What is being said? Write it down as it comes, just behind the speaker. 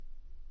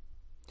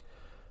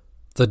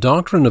The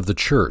Doctrine of the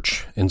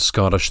Church in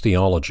Scottish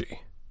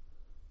Theology,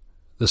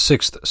 the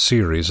 6th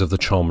series of the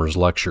Chalmers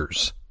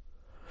Lectures,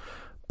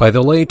 by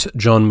the late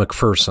John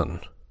Macpherson.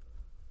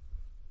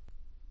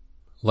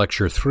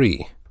 Lecture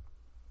 3,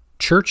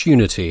 Church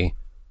Unity,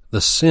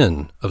 the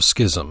Sin of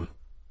Schism.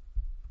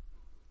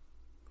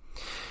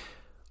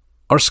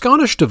 Our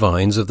Scottish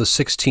divines of the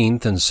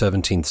 16th and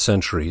 17th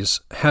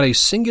centuries had a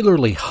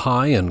singularly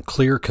high and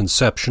clear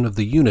conception of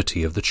the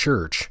unity of the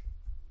Church.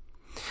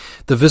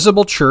 The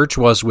visible Church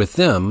was with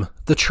them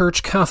the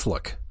Church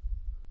Catholic.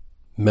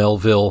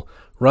 Melville,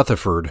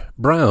 Rutherford,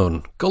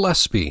 Brown,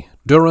 Gillespie,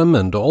 Durham,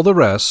 and all the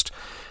rest,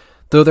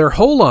 though their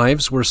whole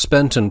lives were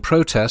spent in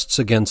protests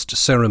against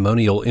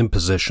ceremonial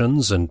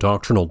impositions and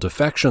doctrinal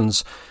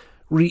defections,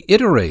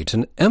 reiterate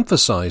and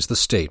emphasize the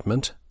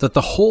statement that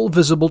the whole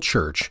visible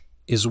Church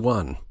is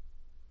one.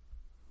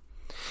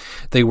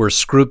 They were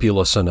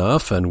scrupulous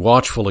enough and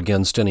watchful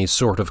against any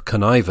sort of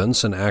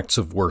connivance in acts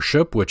of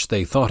worship which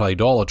they thought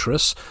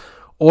idolatrous,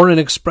 or in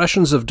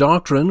expressions of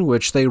doctrine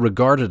which they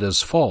regarded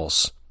as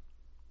false.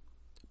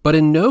 But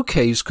in no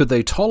case could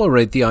they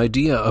tolerate the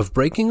idea of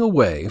breaking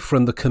away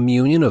from the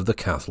communion of the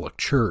Catholic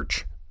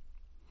Church.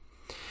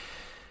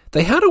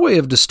 They had a way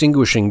of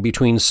distinguishing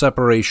between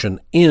separation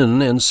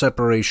in and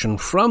separation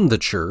from the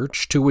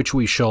Church, to which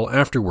we shall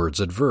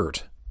afterwards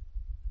advert.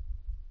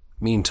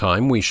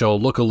 Meantime, we shall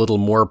look a little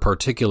more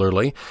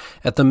particularly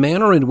at the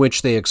manner in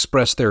which they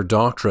express their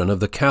doctrine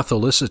of the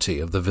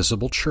Catholicity of the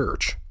visible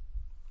Church.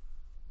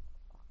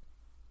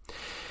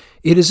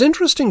 It is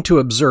interesting to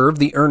observe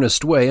the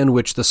earnest way in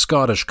which the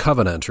Scottish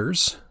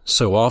Covenanters,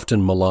 so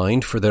often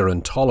maligned for their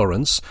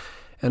intolerance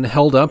and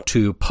held up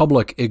to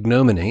public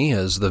ignominy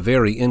as the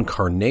very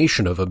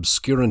incarnation of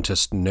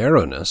obscurantist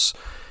narrowness,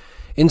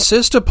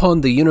 insist upon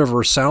the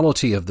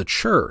universality of the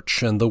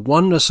Church and the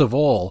oneness of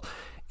all,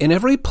 in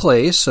every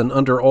place and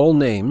under all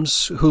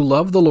names, who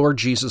love the Lord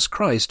Jesus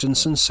Christ in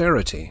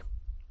sincerity.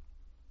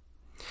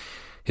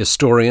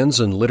 Historians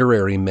and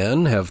literary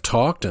men have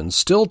talked and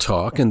still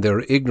talk in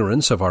their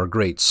ignorance of our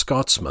great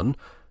Scotsmen,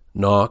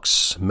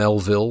 Knox,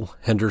 Melville,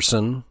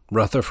 Henderson,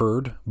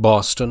 Rutherford,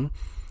 Boston,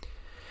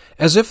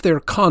 as if their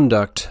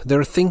conduct,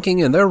 their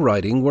thinking, and their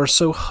writing were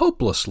so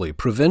hopelessly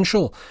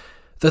provincial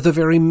that the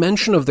very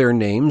mention of their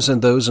names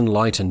in those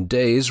enlightened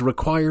days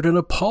required an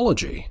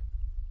apology.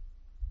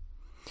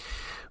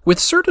 With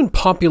certain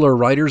popular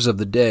writers of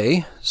the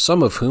day,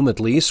 some of whom at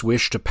least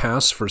wish to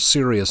pass for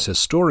serious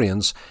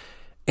historians,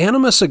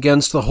 animus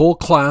against the whole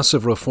class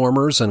of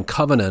Reformers and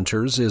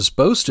Covenanters is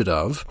boasted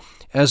of,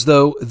 as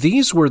though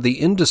these were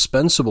the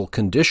indispensable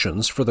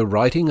conditions for the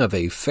writing of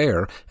a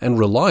fair and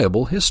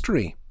reliable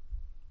history.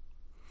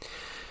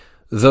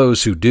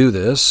 Those who do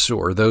this,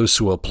 or those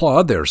who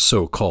applaud their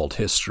so-called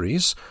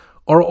histories,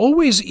 are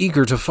always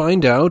eager to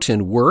find out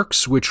in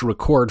works which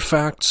record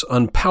facts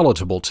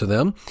unpalatable to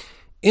them,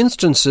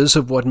 instances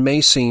of what may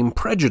seem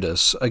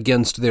prejudice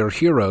against their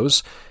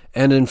heroes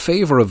and in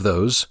favor of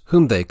those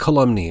whom they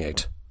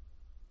calumniate.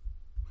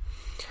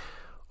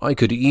 I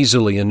could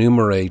easily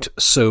enumerate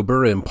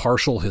sober,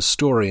 impartial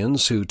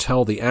historians who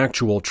tell the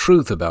actual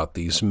truth about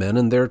these men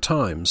and their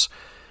times,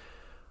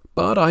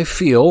 but I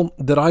feel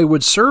that I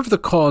would serve the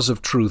cause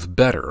of truth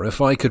better if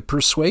I could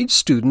persuade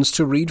students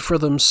to read for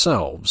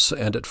themselves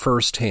and at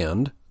first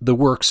hand the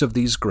works of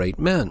these great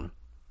men.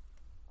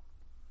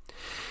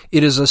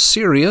 It is a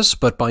serious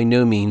but by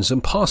no means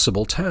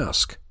impossible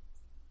task.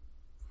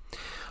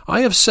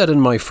 I have said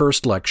in my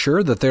first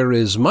lecture that there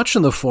is much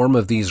in the form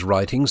of these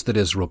writings that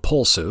is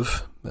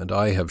repulsive, and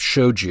I have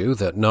showed you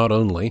that not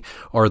only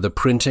are the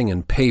printing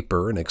and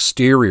paper and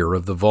exterior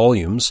of the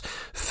volumes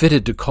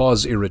fitted to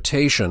cause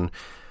irritation,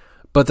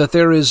 but that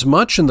there is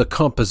much in the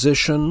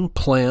composition,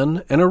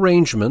 plan, and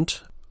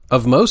arrangement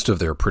of most of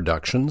their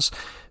productions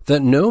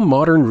that no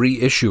modern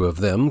reissue of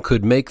them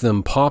could make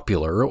them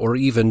popular or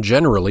even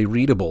generally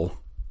readable.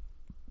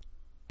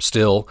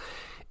 Still,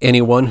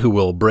 anyone who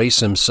will brace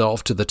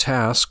himself to the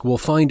task will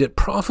find it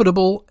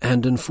profitable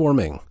and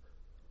informing.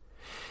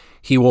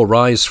 He will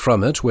rise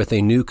from it with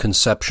a new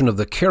conception of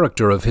the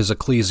character of his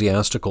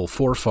ecclesiastical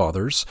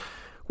forefathers,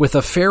 with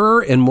a fairer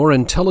and more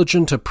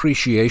intelligent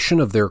appreciation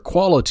of their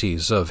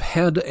qualities of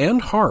head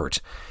and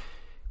heart.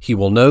 He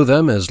will know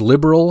them as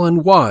liberal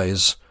and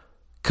wise,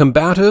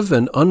 combative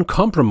and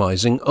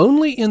uncompromising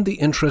only in the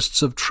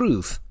interests of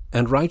truth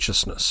and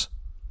righteousness.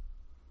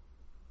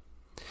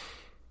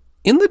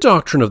 In the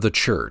doctrine of the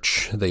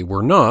Church, they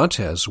were not,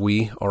 as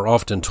we are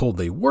often told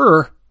they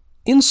were,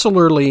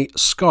 insularly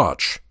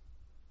Scotch.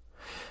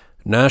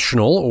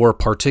 National or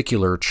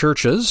particular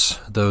churches,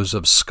 those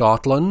of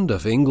Scotland,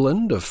 of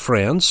England, of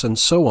France, and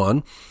so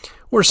on,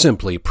 were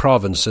simply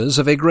provinces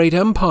of a great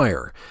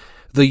empire,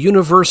 the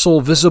universal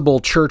visible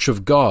Church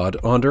of God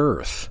on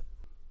earth.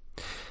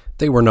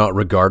 They were not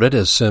regarded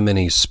as so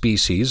many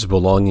species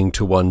belonging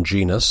to one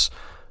genus,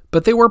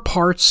 but they were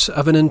parts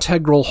of an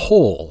integral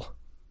whole,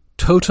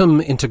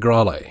 totum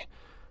integrale,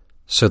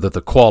 so that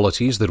the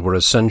qualities that were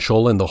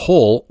essential in the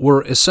whole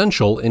were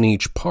essential in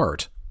each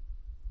part.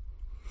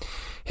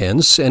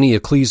 Hence, any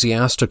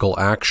ecclesiastical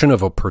action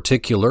of a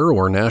particular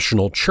or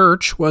national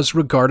church was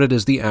regarded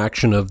as the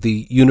action of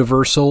the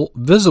universal,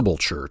 visible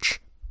church.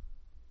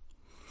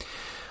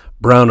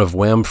 Brown of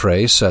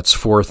Wamphray sets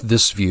forth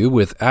this view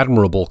with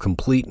admirable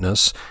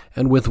completeness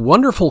and with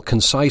wonderful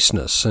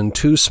conciseness in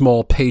 2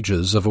 small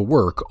pages of a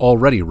work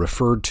already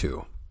referred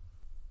to.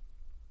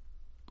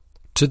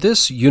 To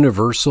this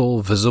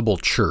universal, visible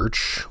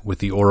church, with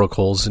the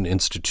oracles and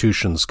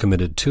institutions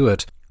committed to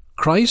it,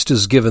 Christ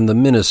is given the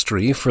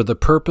ministry for the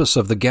purpose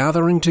of the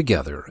gathering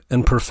together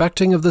and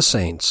perfecting of the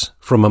saints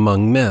from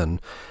among men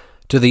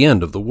to the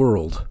end of the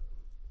world.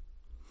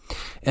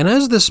 And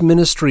as this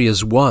ministry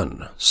is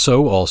one,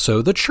 so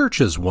also the church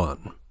is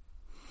one.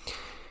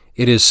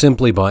 It is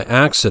simply by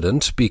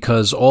accident,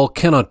 because all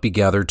cannot be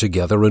gathered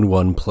together in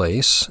one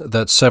place,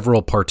 that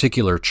several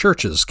particular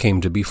churches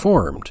came to be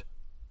formed.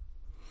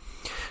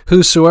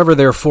 Whosoever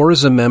therefore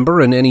is a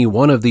member in any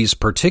one of these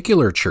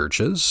particular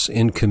churches,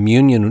 in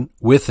communion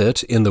with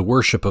it in the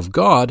worship of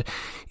God,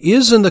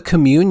 is in the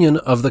communion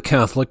of the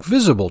Catholic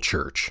visible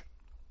church.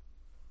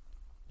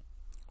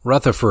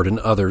 Rutherford and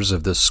others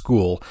of this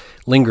school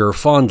linger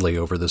fondly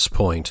over this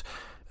point,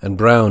 and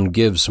Brown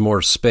gives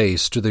more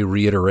space to the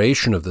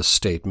reiteration of this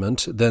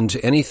statement than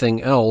to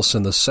anything else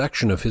in the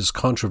section of his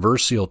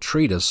controversial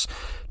treatise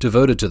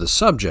devoted to the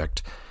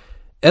subject,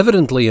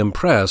 evidently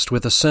impressed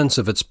with a sense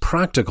of its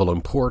practical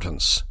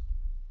importance.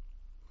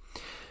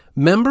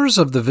 Members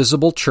of the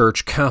visible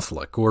church,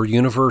 Catholic or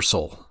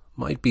universal,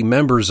 might be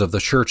members of the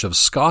Church of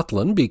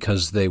Scotland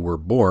because they were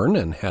born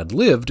and had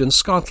lived in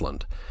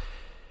Scotland.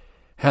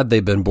 Had they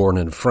been born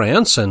in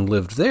France and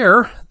lived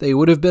there, they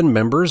would have been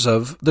members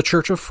of the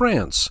Church of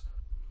France.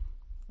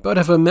 But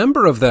if a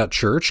member of that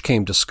church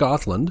came to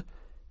Scotland,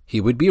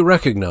 he would be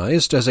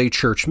recognized as a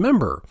church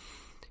member,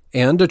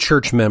 and a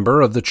church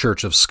member of the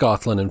Church of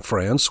Scotland and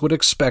France would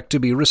expect to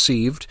be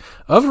received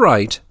of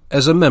right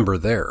as a member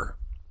there.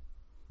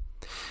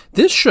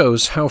 This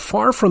shows how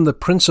far from the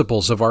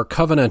principles of our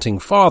covenanting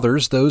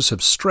fathers those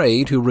have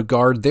strayed who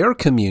regard their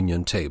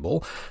communion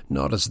table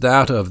not as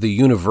that of the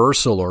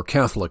universal or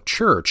Catholic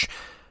Church,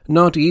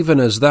 not even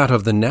as that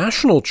of the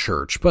national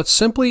church, but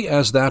simply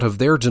as that of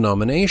their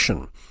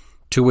denomination,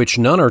 to which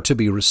none are to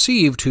be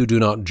received who do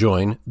not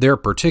join their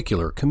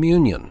particular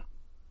communion.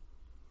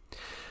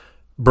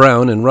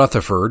 Brown and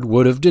Rutherford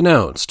would have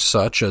denounced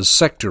such as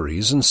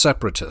sectaries and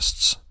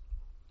separatists.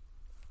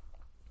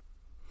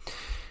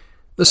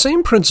 The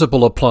same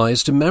principle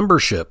applies to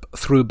membership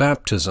through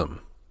baptism.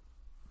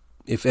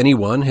 If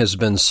anyone has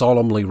been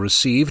solemnly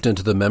received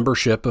into the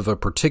membership of a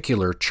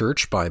particular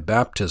church by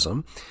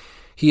baptism,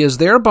 he is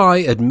thereby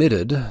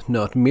admitted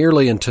not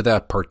merely into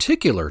that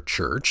particular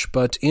church,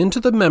 but into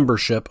the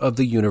membership of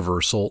the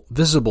universal,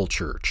 visible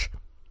church.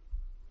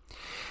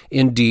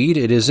 Indeed,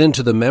 it is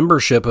into the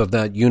membership of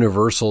that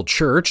universal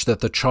church that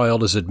the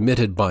child is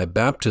admitted by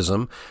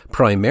baptism,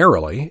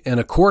 primarily and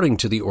according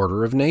to the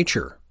order of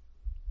nature.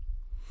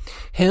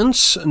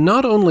 Hence,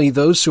 not only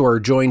those who are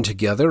joined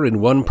together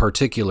in one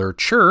particular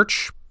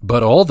church,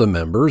 but all the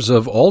members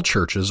of all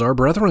churches are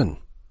brethren.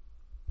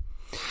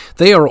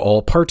 They are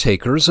all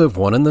partakers of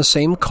one and the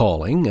same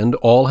calling, and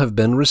all have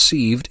been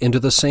received into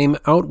the same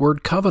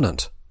outward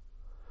covenant.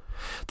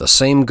 The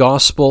same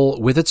gospel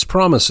with its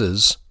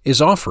promises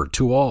is offered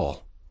to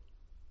all.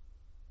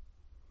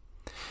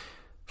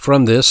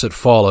 From this it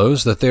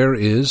follows that there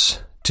is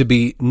to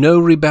be no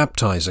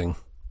rebaptizing.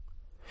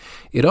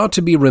 It ought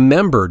to be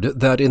remembered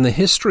that in the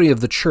history of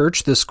the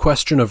Church this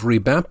question of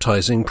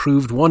rebaptizing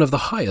proved one of the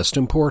highest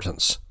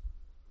importance.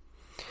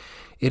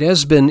 It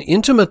has been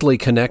intimately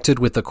connected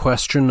with the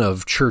question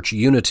of church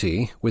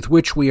unity with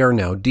which we are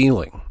now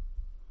dealing.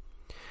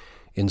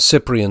 In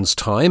Cyprian's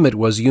time it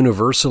was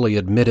universally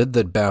admitted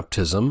that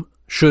baptism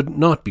should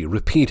not be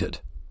repeated.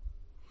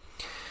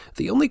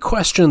 The only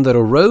question that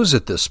arose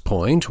at this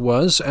point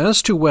was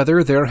as to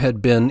whether there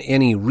had been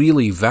any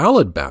really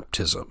valid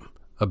baptism,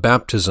 a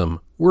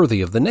baptism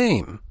worthy of the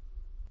name.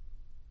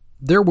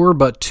 There were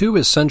but 2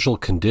 essential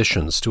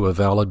conditions to a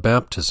valid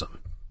baptism.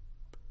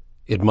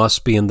 It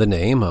must be in the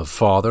name of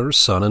Father,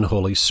 Son, and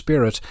Holy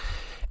Spirit,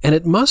 and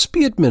it must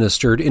be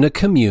administered in a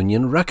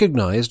communion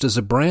recognized as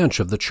a branch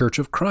of the Church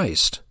of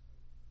Christ.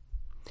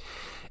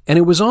 And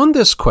it was on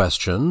this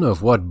question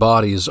of what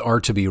bodies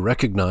are to be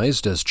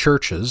recognized as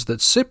churches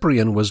that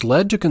Cyprian was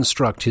led to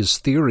construct his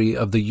theory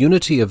of the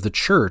unity of the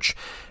Church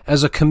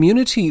as a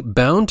community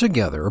bound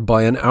together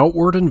by an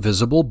outward and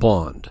visible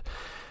bond,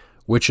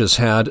 which has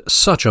had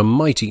such a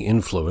mighty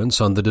influence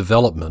on the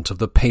development of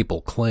the papal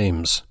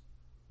claims.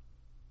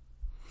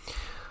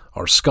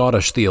 Our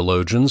Scottish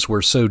theologians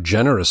were so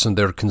generous in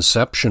their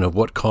conception of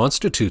what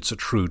constitutes a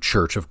true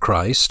Church of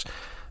Christ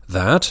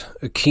that,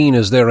 keen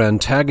as their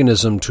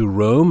antagonism to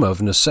Rome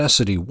of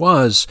necessity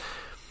was,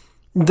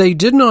 they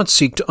did not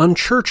seek to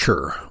unchurch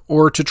her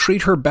or to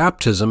treat her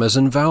baptism as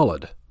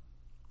invalid.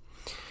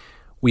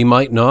 We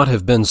might not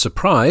have been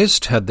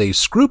surprised had they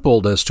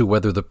scrupled as to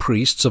whether the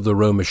priests of the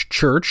Romish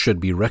Church should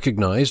be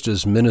recognized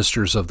as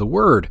ministers of the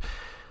Word,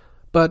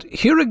 But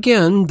here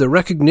again, the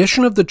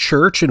recognition of the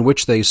church in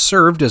which they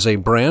served as a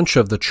branch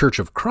of the Church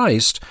of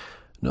Christ,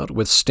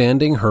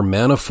 notwithstanding her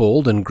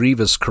manifold and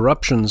grievous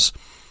corruptions,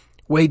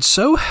 weighed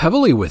so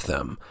heavily with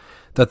them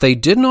that they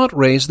did not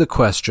raise the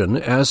question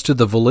as to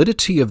the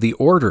validity of the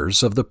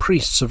orders of the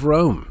priests of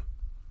Rome.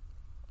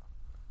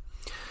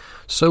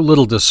 So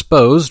little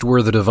disposed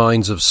were the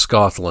divines of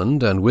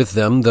Scotland, and with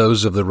them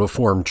those of the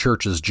Reformed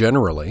churches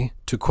generally,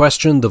 to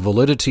question the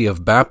validity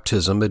of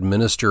baptism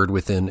administered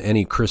within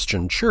any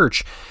Christian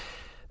church,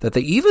 that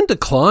they even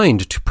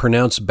declined to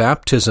pronounce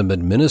baptism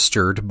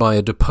administered by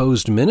a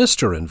deposed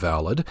minister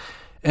invalid,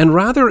 and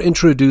rather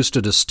introduced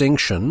a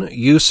distinction,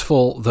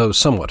 useful though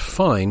somewhat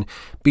fine,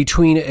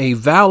 between a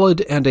valid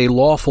and a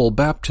lawful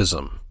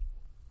baptism.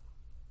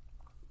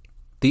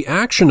 The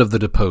action of the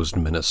deposed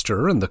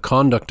minister and the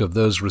conduct of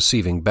those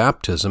receiving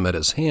baptism at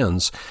his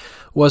hands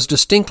was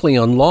distinctly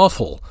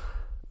unlawful,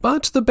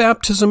 but the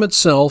baptism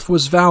itself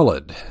was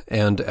valid,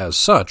 and as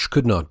such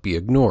could not be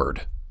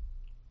ignored.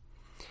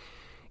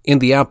 In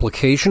the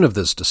application of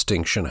this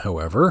distinction,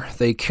 however,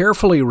 they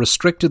carefully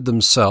restricted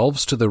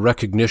themselves to the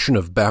recognition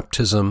of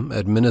baptism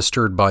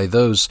administered by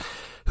those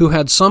who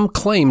had some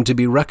claim to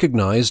be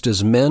recognized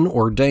as men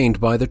ordained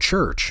by the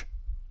Church.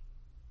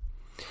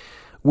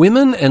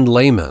 Women and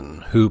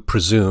laymen who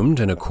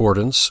presumed, in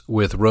accordance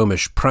with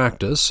Romish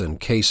practice in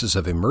cases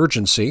of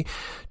emergency,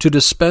 to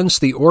dispense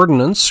the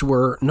ordinance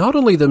were not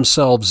only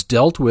themselves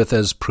dealt with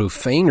as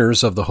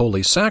profaners of the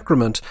Holy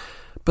Sacrament,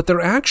 but their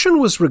action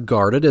was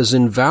regarded as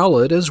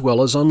invalid as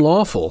well as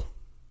unlawful.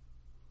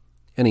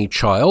 Any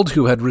child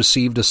who had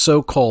received a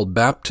so-called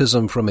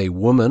baptism from a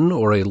woman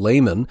or a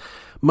layman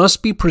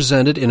must be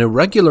presented in a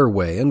regular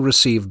way and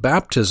receive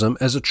baptism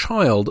as a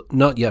child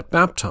not yet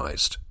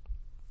baptized.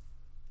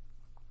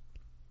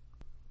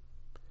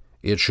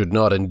 It should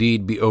not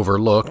indeed be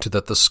overlooked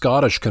that the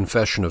Scottish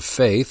Confession of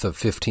Faith of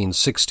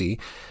 1560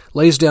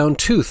 lays down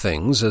two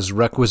things as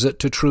requisite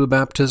to true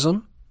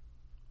baptism.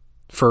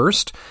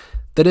 First,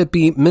 that it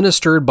be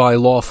ministered by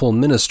lawful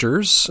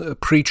ministers,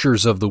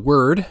 preachers of the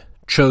word,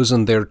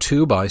 chosen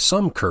thereto by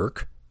some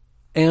kirk,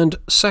 and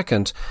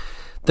second,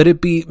 that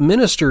it be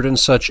ministered in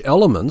such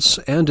elements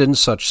and in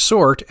such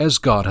sort as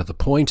God hath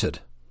appointed.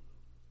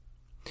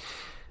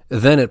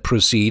 Then it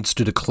proceeds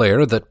to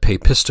declare that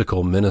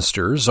papistical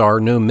ministers are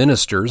no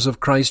ministers of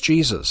Christ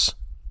Jesus.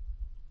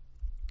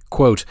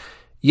 Quote,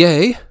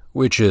 "Yea,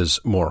 which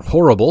is more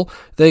horrible,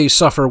 they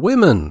suffer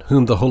women,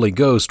 whom the Holy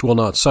Ghost will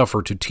not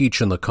suffer to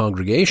teach in the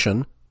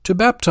congregation, to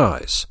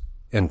baptize."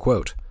 End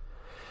quote.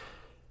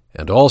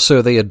 And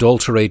also they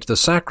adulterate the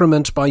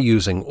sacrament by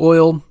using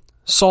oil,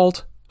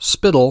 salt,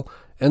 spittle,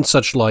 and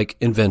such like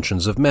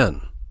inventions of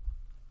men.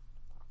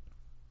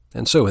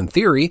 And so, in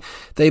theory,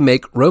 they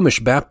make Romish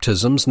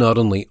baptisms not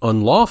only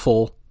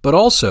unlawful, but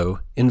also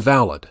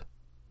invalid.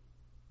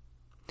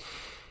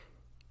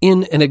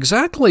 In an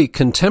exactly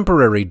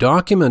contemporary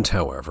document,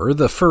 however,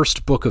 the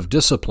First Book of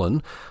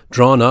Discipline,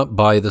 drawn up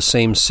by the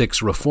same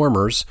 6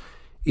 reformers,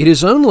 it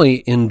is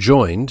only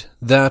enjoined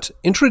that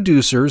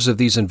introducers of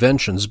these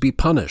inventions be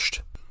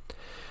punished.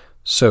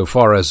 So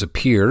far as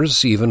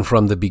appears, even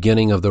from the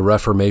beginning of the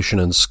Reformation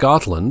in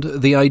Scotland,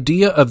 the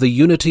idea of the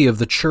unity of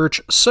the Church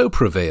so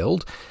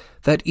prevailed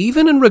that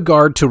even in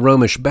regard to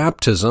Romish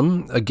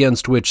baptism,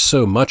 against which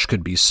so much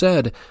could be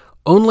said,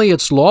 only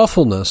its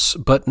lawfulness,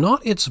 but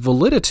not its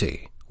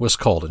validity, was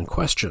called in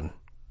question.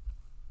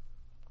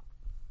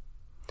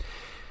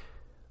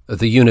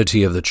 The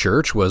unity of the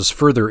Church was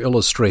further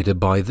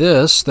illustrated by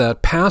this,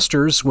 that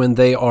pastors, when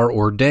they are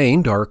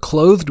ordained, are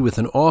clothed with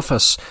an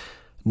office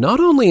not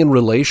only in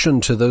relation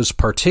to those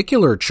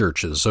particular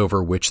churches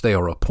over which they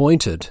are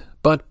appointed,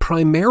 but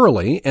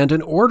primarily and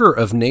in order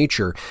of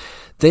nature,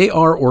 they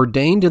are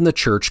ordained in the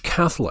Church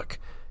Catholic,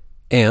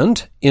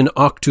 and, in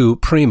actu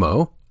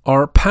primo,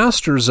 are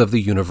pastors of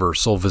the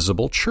universal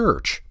visible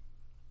Church.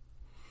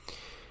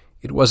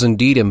 It was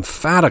indeed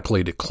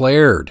emphatically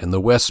declared in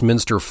the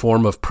Westminster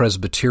form of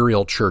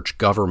presbyterial church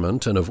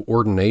government and of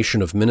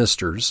ordination of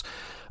ministers,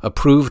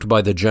 approved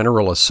by the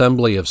General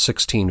Assembly of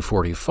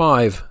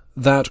 1645,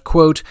 that,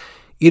 quote,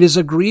 "It is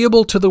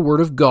agreeable to the Word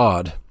of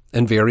God,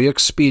 and very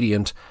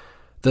expedient,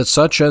 that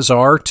such as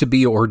are to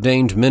be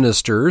ordained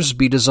ministers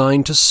be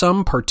designed to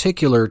some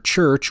particular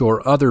church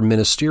or other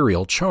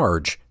ministerial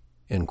charge."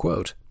 End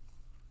quote.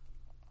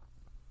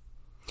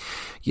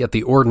 Yet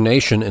the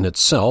ordination in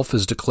itself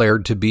is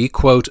declared to be,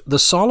 quote, "the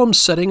solemn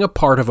setting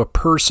apart of a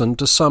person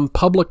to some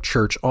public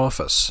church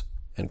office."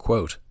 End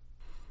quote.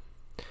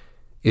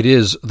 It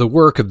is the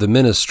work of the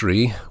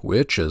ministry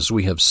which, as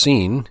we have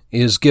seen,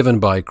 is given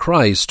by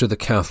Christ to the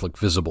Catholic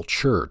visible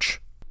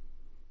Church.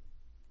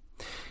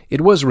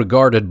 It was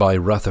regarded by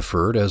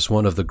Rutherford as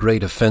one of the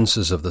great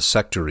offenses of the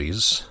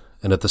sectaries,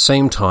 and at the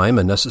same time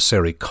a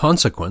necessary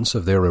consequence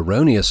of their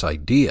erroneous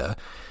idea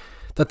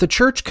that the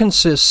Church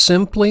consists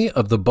simply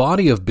of the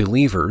body of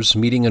believers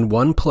meeting in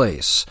one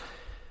place,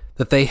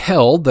 that they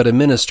held that a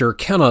minister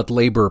cannot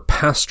labor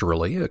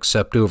pastorally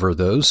except over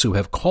those who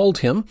have called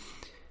him,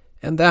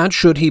 and that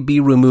should he be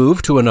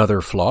removed to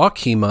another flock,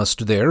 he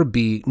must there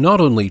be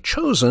not only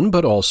chosen,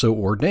 but also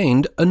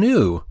ordained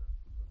anew.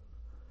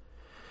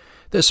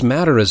 This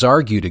matter is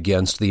argued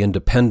against the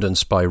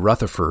independence by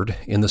Rutherford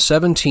in the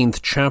 17th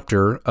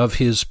chapter of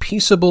his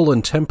peaceable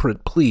and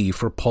temperate plea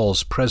for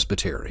Paul's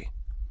presbytery.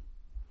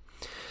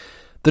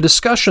 The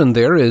discussion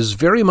there is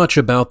very much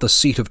about the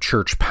seat of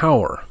church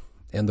power,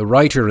 and the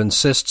writer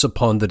insists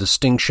upon the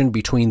distinction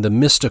between the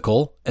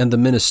mystical and the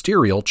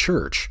ministerial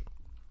church.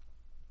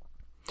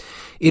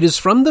 It is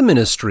from the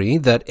ministry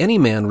that any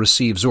man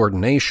receives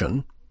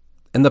ordination,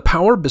 and the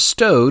power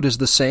bestowed is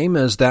the same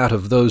as that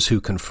of those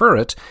who confer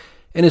it,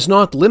 and is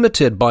not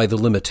limited by the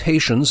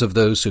limitations of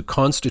those who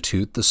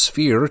constitute the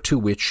sphere to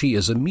which he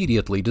is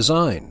immediately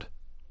designed.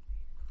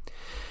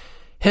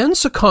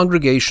 Hence, a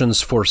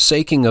congregation's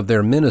forsaking of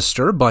their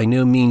minister by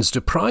no means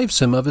deprives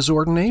him of his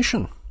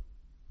ordination.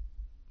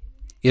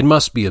 It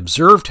must be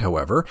observed,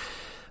 however,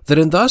 that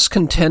in thus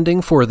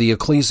contending for the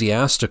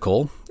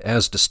ecclesiastical,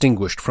 as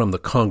distinguished from the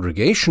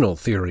congregational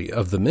theory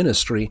of the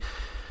ministry,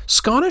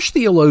 Scottish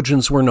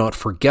theologians were not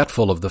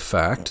forgetful of the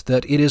fact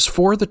that it is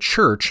for the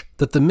church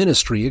that the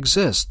ministry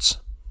exists.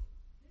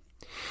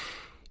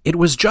 It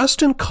was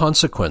just in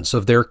consequence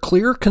of their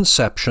clear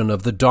conception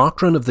of the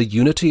doctrine of the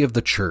unity of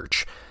the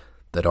church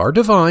that our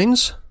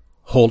divines,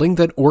 holding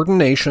that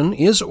ordination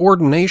is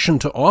ordination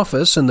to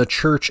office in the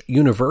church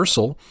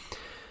universal,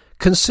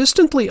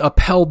 consistently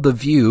upheld the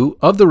view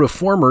of the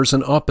Reformers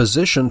in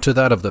opposition to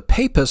that of the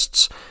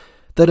Papists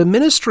that a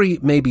ministry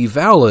may be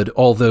valid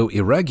although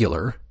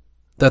irregular,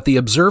 that the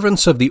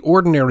observance of the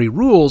ordinary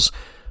rules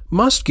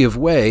must give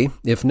way,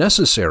 if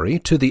necessary,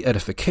 to the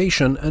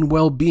edification and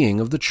well-being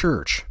of the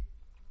church.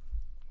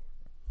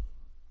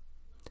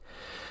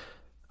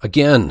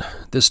 Again,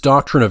 this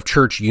doctrine of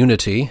church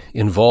unity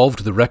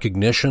involved the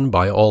recognition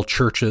by all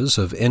churches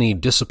of any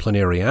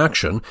disciplinary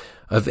action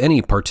of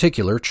any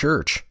particular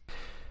church.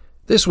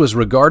 This was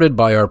regarded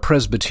by our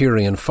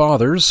Presbyterian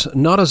fathers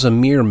not as a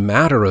mere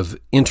matter of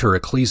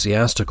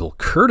inter-ecclesiastical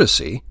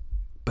courtesy,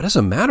 but as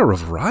a matter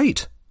of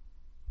right.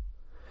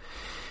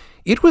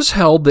 It was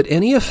held that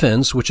any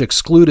offense which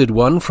excluded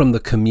one from the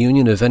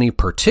communion of any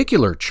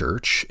particular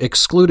church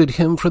excluded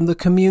him from the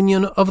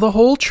communion of the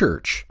whole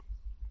church.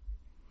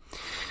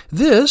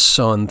 This,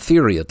 on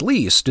theory at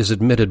least, is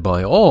admitted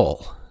by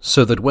all,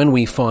 so that when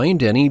we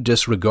find any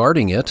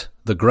disregarding it,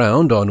 the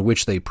ground on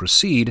which they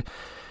proceed,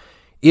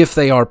 if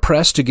they are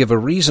pressed to give a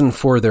reason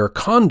for their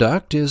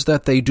conduct, is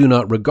that they do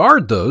not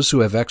regard those who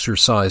have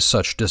exercised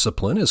such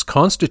discipline as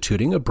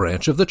constituting a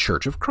branch of the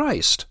Church of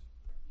Christ.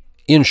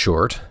 In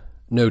short,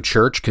 no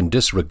church can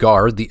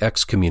disregard the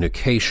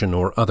excommunication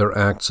or other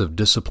acts of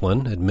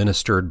discipline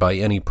administered by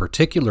any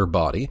particular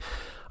body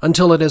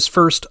until it has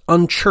first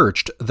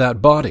unchurched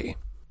that body.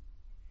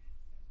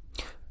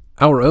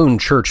 Our own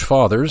church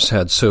fathers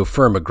had so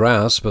firm a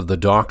grasp of the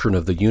doctrine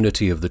of the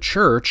unity of the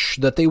church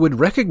that they would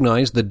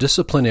recognize the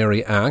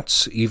disciplinary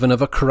acts even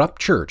of a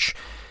corrupt church,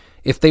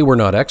 if they were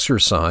not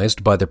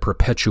exercised by the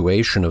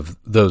perpetuation of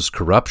those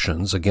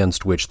corruptions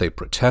against which they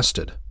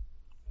protested.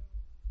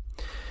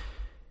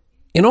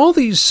 In all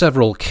these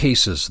several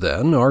cases,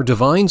 then, our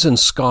divines in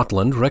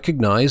Scotland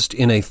recognized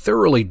in a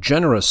thoroughly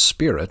generous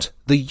spirit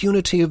the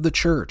unity of the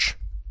Church.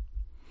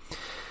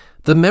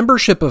 The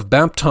membership of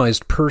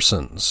baptized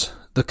persons,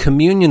 the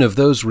communion of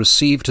those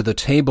received to the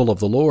table of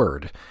the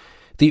Lord,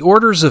 the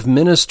orders of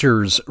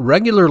ministers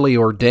regularly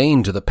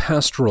ordained to the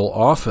pastoral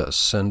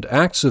office, and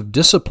acts of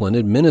discipline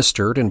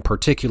administered in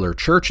particular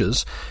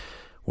churches,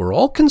 were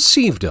all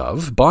conceived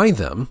of by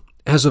them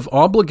as of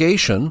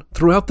obligation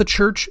throughout the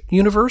Church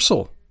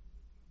universal.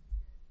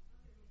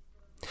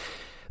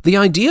 The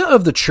idea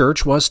of the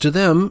church was to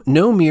them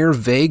no mere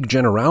vague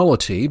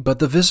generality, but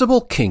the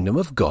visible kingdom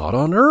of God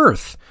on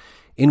earth,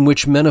 in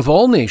which men of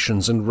all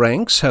nations and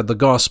ranks had the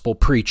gospel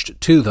preached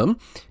to them,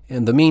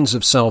 and the means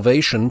of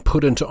salvation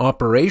put into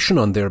operation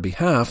on their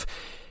behalf,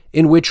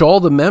 in which all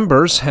the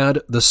members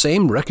had the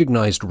same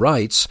recognized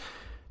rights,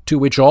 to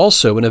which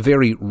also, in a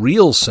very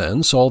real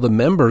sense, all the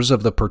members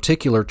of the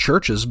particular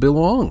churches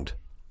belonged.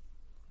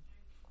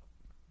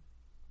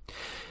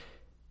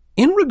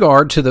 In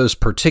regard to those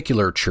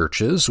particular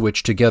churches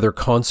which together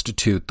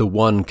constitute the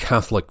one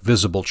Catholic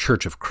visible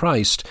Church of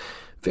Christ,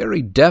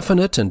 very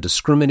definite and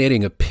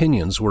discriminating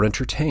opinions were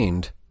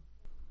entertained.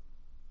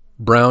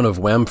 Brown of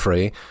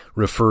Wamphray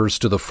refers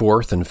to the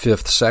 4th and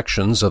 5th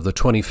sections of the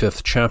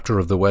 25th chapter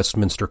of the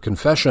Westminster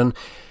Confession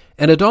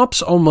and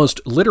adopts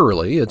almost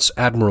literally its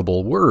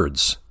admirable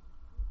words.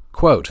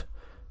 Quote,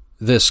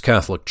 "This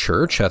Catholic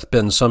Church hath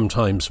been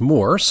sometimes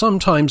more,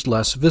 sometimes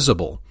less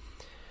visible.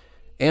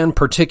 And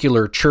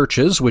particular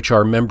churches which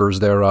are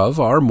members thereof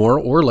are more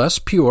or less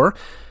pure,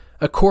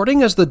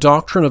 according as the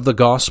doctrine of the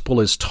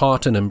gospel is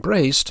taught and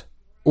embraced,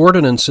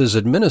 ordinances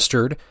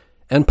administered,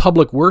 and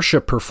public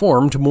worship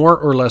performed more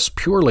or less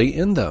purely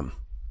in them.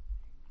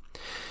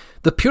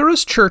 The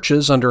purest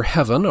churches under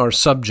heaven are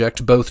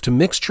subject both to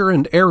mixture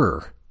and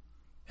error,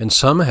 and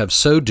some have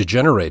so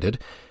degenerated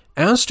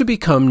as to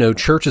become no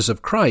churches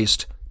of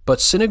Christ,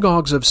 but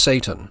synagogues of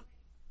Satan.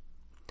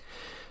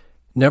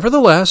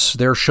 Nevertheless,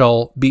 there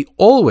shall be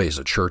always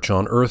a church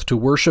on earth to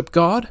worship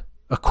God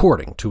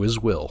according to his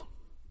will."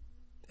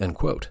 End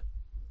quote.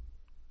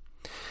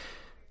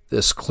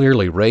 This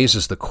clearly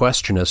raises the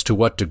question as to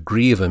what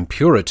degree of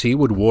impurity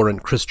would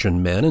warrant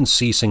Christian men in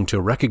ceasing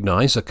to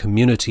recognize a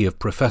community of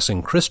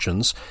professing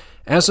Christians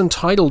as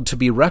entitled to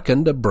be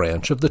reckoned a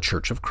branch of the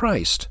Church of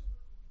Christ.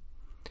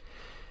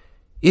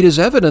 It is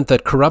evident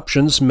that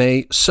corruptions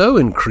may so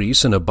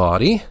increase in a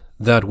body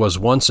that was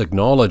once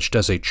acknowledged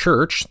as a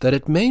church that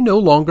it may no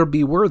longer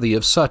be worthy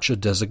of such a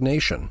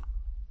designation.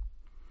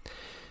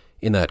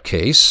 In that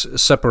case,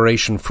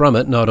 separation from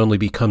it not only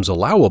becomes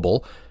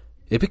allowable,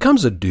 it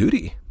becomes a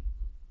duty.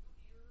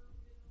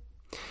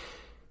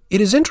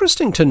 It is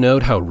interesting to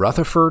note how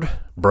Rutherford,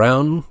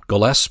 Brown,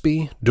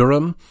 Gillespie,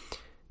 Durham,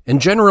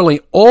 and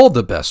generally all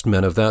the best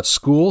men of that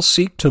school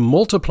seek to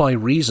multiply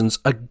reasons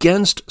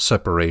against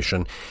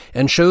separation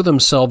and show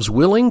themselves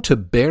willing to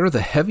bear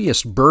the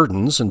heaviest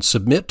burdens and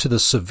submit to the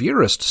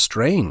severest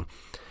strain,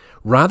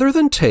 rather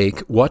than take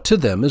what to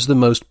them is the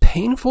most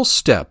painful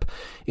step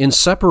in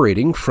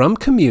separating from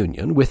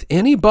communion with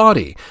any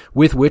body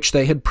with which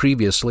they had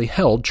previously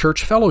held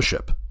church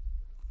fellowship.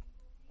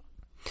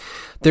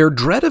 Their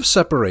dread of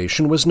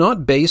separation was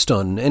not based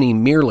on any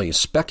merely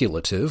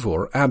speculative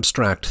or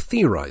abstract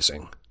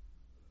theorizing.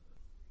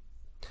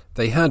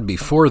 They had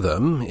before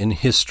them, in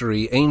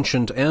history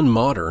ancient and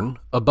modern,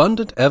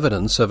 abundant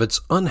evidence of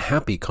its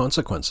unhappy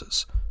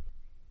consequences.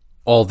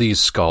 All these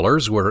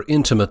scholars were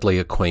intimately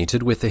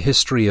acquainted with the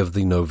history of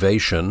the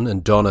Novatian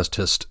and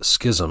Donatist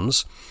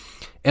schisms,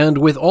 and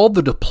with all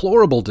the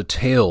deplorable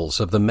details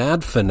of the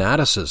mad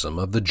fanaticism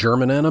of the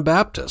German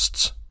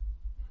Anabaptists.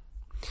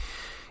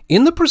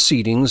 In the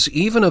proceedings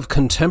even of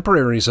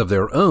contemporaries of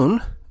their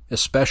own,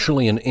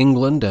 especially in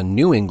England and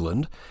New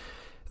England,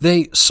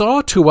 they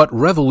saw to what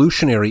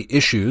revolutionary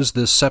issues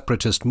this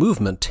separatist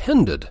movement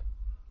tended.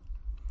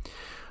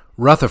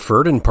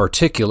 Rutherford, in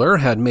particular,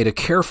 had made a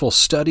careful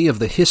study of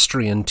the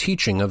history and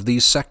teaching of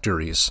these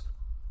sectaries.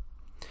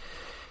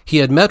 He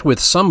had met with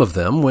some of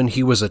them when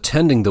he was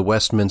attending the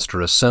Westminster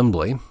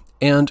Assembly,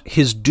 and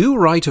his Due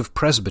Right of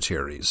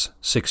Presbyteries,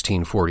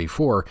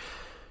 1644,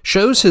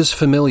 shows his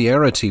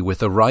familiarity with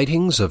the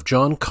writings of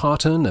John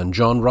Cotton and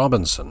John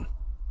Robinson.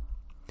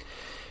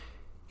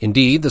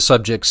 Indeed, the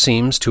subject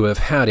seems to have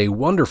had a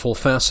wonderful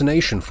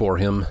fascination for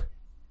him.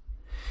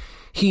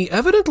 He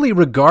evidently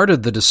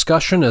regarded the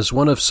discussion as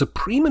one of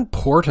supreme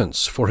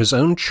importance for his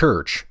own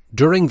church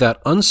during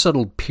that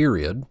unsettled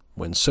period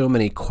when so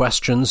many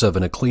questions of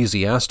an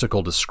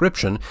ecclesiastical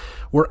description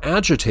were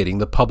agitating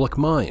the public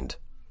mind.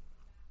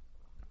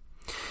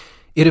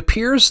 It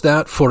appears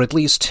that for at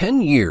least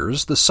 10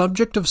 years the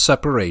subject of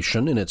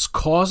separation in its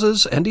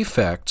causes and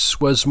effects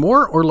was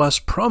more or less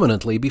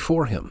prominently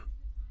before him.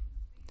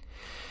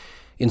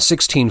 In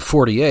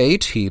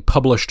 1648 he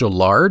published a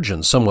large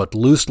and somewhat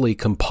loosely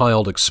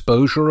compiled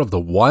exposure of the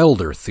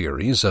wilder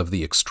theories of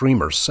the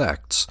extremer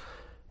sects,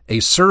 A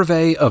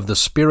Survey of the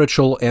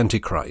Spiritual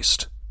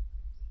Antichrist.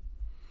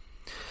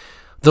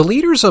 The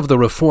leaders of the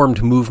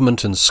Reformed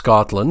movement in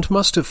Scotland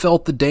must have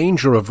felt the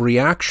danger of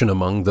reaction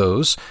among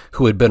those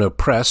who had been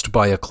oppressed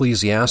by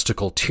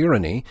ecclesiastical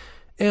tyranny,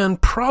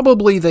 and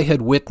probably they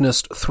had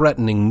witnessed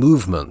threatening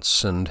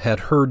movements and had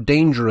heard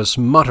dangerous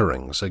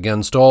mutterings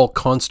against all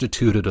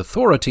constituted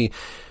authority,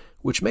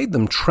 which made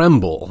them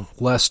tremble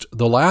lest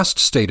the last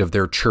state of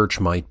their church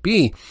might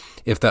be,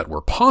 if that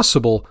were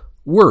possible,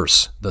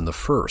 worse than the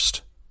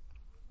first.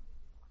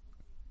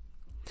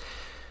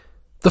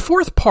 The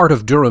fourth part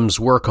of Durham's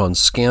work on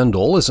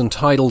scandal is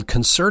entitled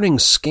Concerning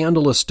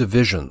Scandalous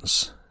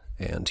Divisions,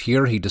 and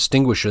here he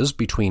distinguishes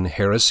between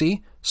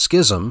heresy,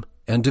 schism,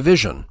 and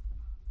division.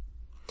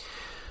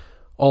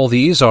 All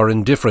these are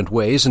in different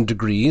ways and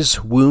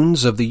degrees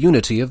wounds of the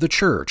unity of the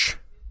Church.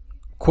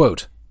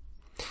 Quote,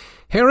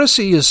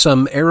 "Heresy is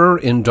some error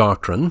in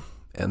doctrine,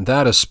 and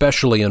that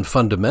especially in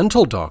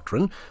fundamental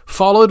doctrine,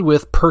 followed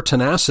with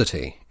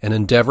pertinacity and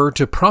endeavor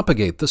to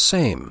propagate the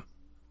same."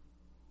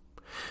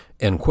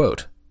 End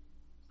quote.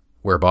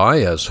 Whereby,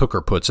 as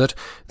Hooker puts it,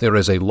 there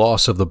is a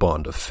loss of the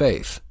bond of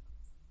faith.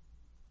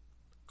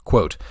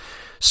 Quote,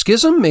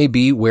 "Schism may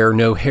be where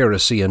no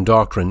heresy in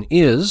doctrine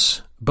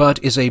is,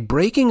 but is a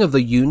breaking of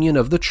the union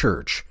of the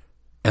Church,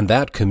 and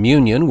that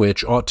communion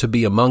which ought to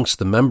be amongst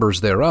the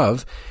members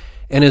thereof,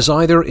 and is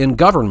either in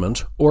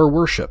government or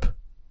worship."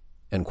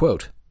 End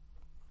quote.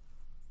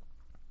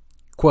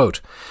 Quote,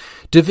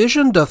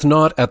 "Division doth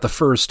not at the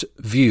first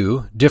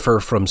view differ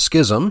from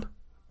schism,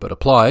 but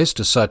applies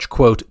to such,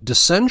 quote,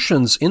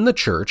 dissensions in the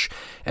Church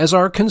as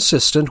are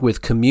consistent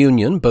with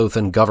communion both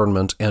in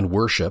government and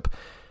worship,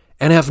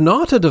 and have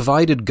not a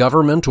divided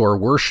government or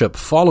worship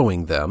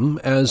following them,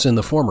 as in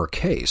the former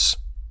case."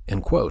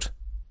 End quote.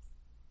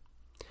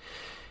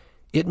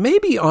 It may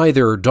be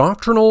either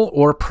doctrinal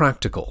or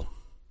practical.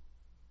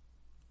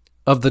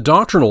 Of the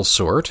doctrinal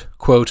sort,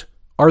 quote,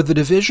 "are the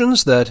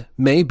divisions that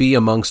may be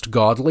amongst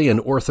godly and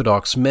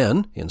orthodox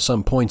men in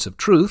some points of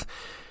truth,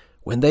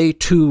 when they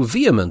too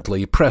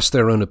vehemently press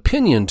their own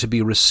opinion to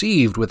be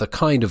received with a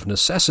kind of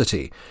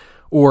necessity,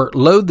 or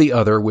load the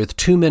other with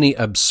too many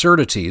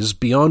absurdities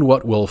beyond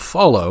what will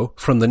follow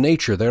from the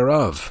nature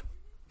thereof."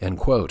 End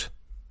quote.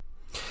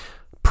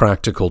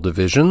 Practical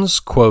divisions,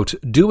 quote,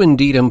 "do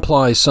indeed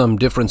imply some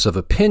difference of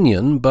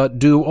opinion, but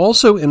do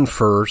also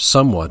infer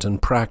somewhat in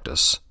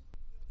practice."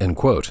 End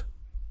quote.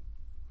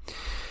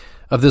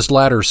 Of this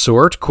latter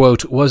sort,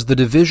 quote, "was the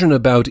division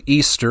about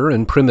Easter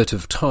in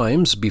primitive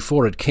times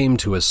before it came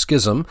to a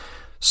schism,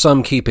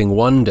 some keeping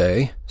one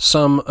day,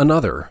 some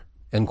another."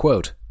 End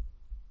quote.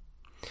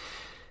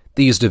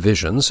 These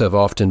divisions have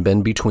often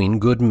been between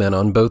good men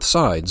on both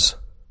sides.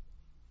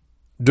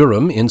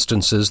 Durham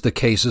instances the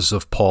cases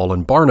of Paul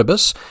and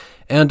Barnabas,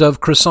 and of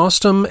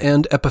Chrysostom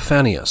and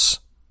Epiphanius.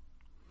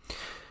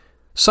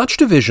 Such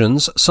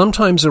divisions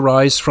sometimes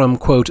arise from,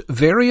 quote,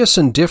 "various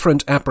and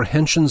different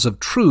apprehensions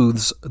of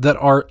truths that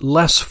are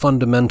less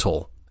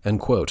fundamental," end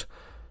quote.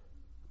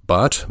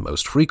 But,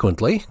 most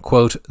frequently,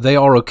 quote, "they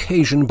are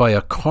occasioned by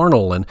a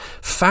carnal and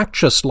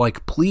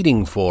factious-like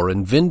pleading for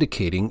and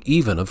vindicating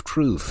even of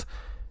truth,"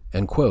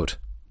 end quote.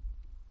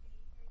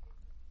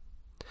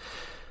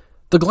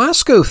 The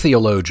Glasgow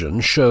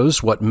theologian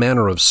shows what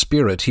manner of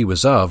spirit he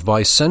was of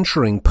by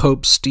censuring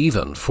Pope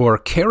Stephen for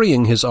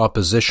carrying his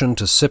opposition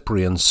to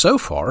Cyprian so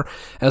far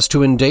as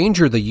to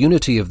endanger the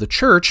unity of the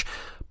Church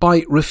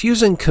by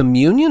refusing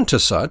communion to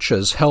such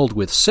as held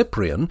with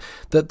Cyprian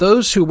that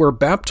those who were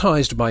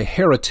baptized by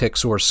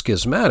heretics or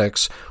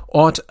schismatics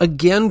ought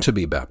again to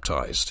be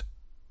baptized.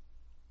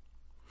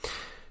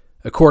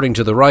 According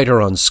to the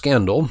writer on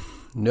scandal,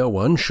 no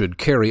one should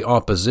carry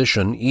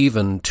opposition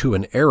even to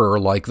an error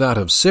like that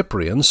of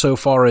Cyprian so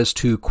far as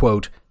to,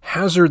 quote,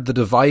 "hazard the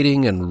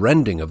dividing and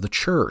rending of the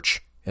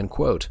Church," end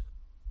quote.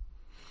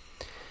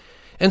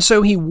 And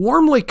so he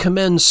warmly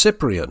commends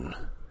Cyprian,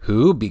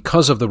 who,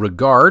 because of the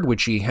regard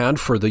which he had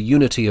for the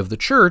unity of the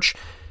Church,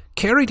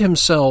 carried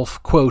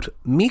himself, quote,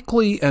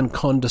 "meekly and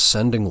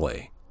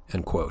condescendingly,"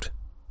 end quote.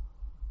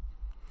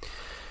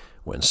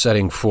 When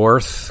setting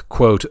forth,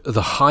 quote,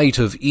 "the height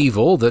of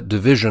evil that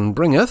division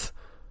bringeth,"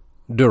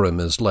 Durham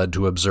is led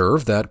to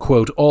observe that,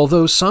 quote,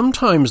 "although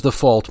sometimes the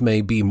fault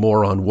may be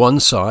more on one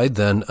side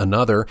than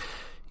another,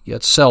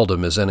 yet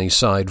seldom is any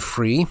side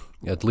free,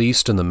 at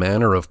least in the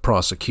manner of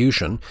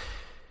prosecution,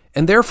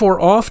 and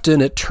therefore often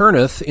it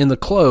turneth in the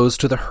close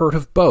to the hurt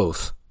of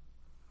both.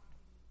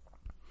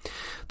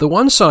 The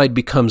one side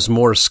becomes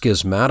more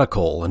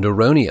schismatical and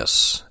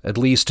erroneous, at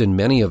least in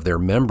many of their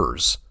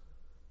members.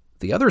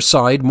 The other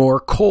side more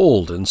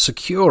cold and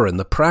secure in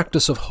the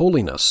practice of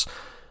holiness,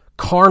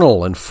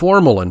 carnal and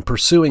formal in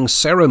pursuing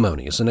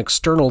ceremonies and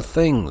external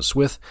things,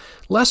 with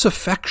less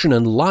affection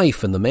and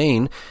life in the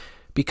main,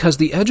 because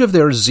the edge of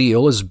their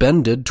zeal is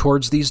bended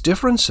towards these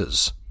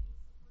differences."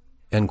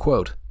 End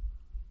quote.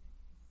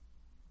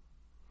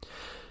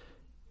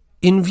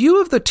 In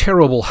view of the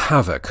terrible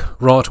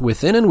havoc wrought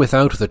within and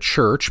without the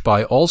Church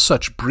by all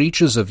such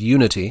breaches of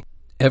unity,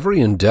 every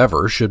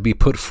endeavor should be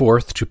put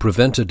forth to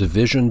prevent a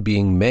division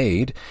being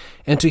made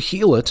and to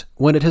heal it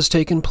when it has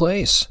taken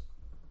place.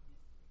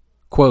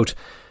 Quote,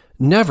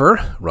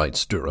 "Never,"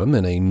 writes Durham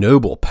in a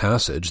noble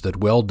passage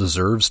that well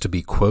deserves to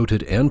be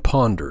quoted and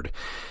pondered,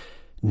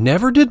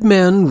 "never did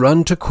men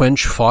run to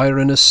quench fire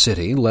in a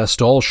city,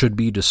 lest all should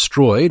be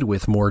destroyed,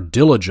 with more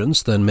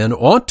diligence than men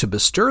ought to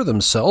bestir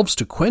themselves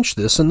to quench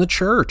this in the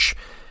Church.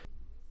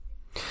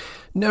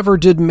 Never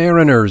did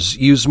mariners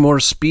use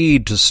more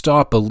speed to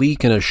stop a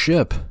leak in a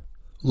ship,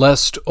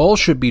 lest all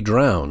should be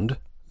drowned,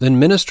 than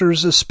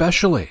ministers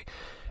especially,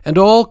 and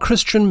all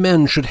Christian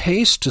men should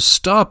haste to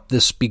stop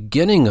this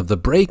beginning of the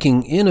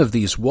breaking in of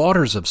these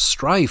waters of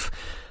strife,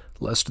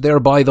 lest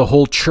thereby the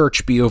whole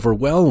Church be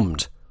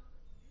overwhelmed.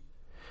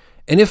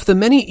 And if the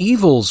many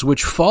evils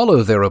which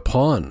follow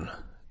thereupon,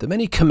 the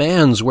many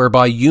commands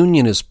whereby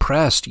union is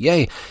pressed,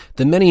 yea,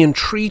 the many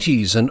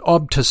entreaties and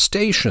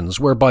obtestations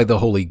whereby the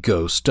Holy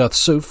Ghost doth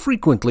so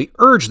frequently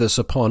urge this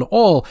upon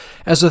all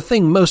as a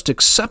thing most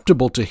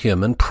acceptable to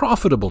him and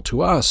profitable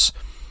to us,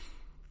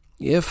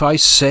 if, I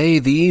say,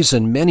 these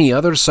and many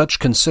other such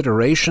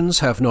considerations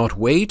have not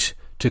weight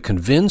to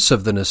convince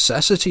of the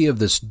necessity of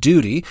this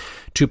duty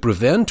to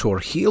prevent or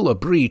heal a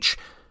breach,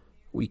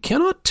 we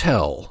cannot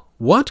tell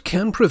what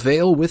can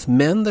prevail with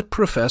men that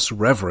profess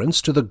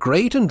reverence to the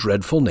great and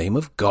dreadful name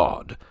of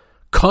God,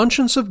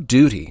 conscience of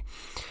duty,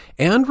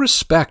 and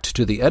respect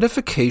to the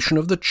edification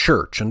of the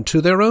Church and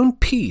to their own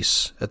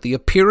peace at the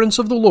appearance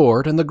of the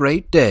Lord and the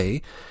great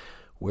day,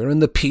 wherein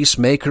the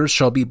peacemakers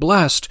shall be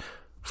blessed,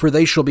 for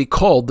they shall be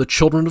called the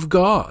children of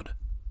God."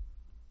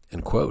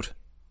 End quote.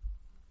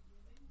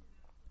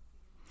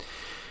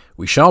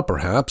 We shall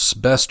perhaps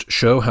best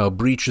show how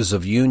breaches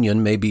of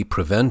union may be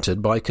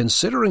prevented by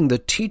considering the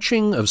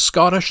teaching of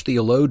Scottish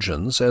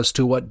theologians as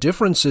to what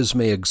differences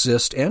may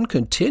exist and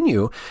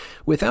continue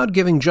without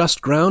giving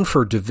just ground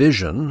for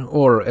division,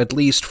 or at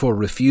least for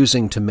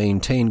refusing to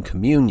maintain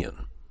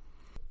communion.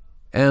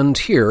 And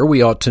here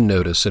we ought to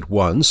notice at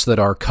once that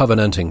our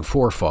covenanting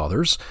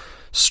forefathers,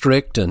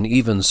 strict and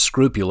even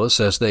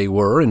scrupulous as they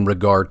were in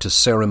regard to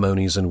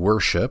ceremonies and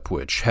worship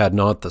which had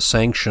not the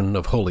sanction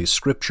of Holy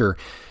Scripture,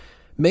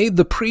 made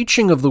the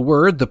preaching of the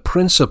word the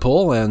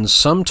principal and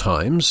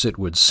sometimes, it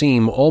would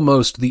seem,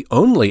 almost the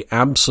only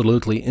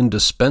absolutely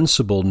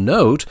indispensable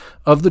note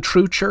of the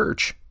true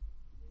church.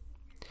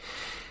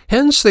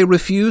 Hence they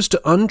refused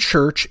to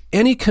unchurch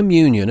any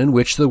communion in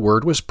which the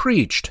word was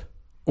preached,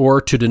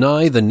 or to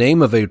deny the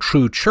name of a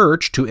true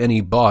church to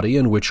any body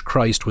in which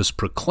Christ was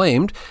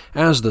proclaimed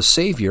as the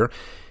Savior,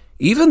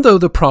 even though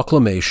the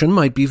proclamation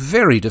might be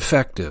very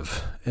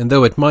defective, and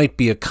though it might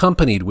be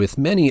accompanied with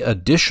many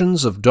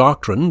additions of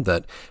doctrine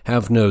that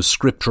have no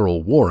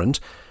scriptural warrant,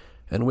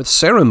 and with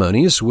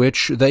ceremonies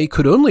which they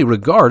could only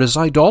regard as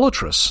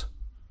idolatrous.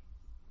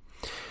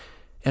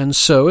 And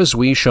so, as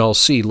we shall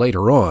see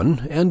later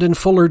on, and in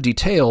fuller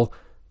detail,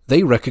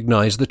 they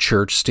recognize the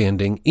church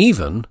standing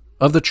even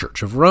of the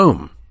Church of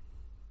Rome.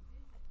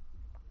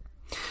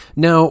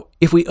 Now,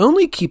 if we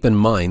only keep in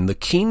mind the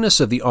keenness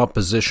of the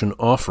opposition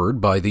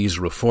offered by these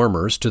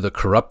reformers to the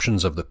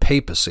corruptions of the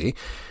papacy,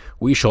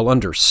 we shall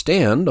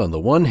understand, on the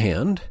one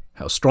hand,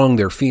 how strong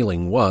their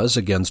feeling was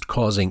against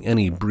causing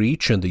any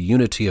breach in the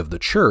unity of the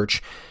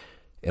church,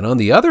 and on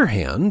the other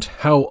hand,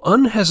 how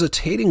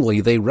unhesitatingly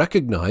they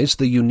recognized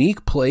the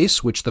unique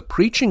place which the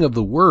preaching of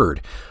the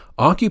word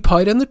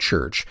occupied in the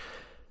church,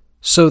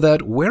 so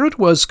that where it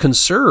was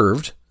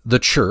conserved, the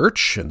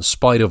church, in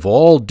spite of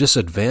all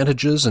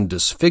disadvantages and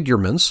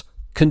disfigurements,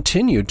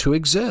 continued to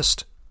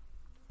exist.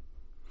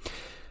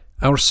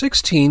 Our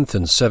 16th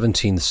and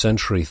 17th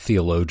century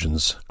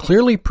theologians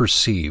clearly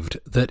perceived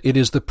that it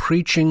is the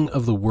preaching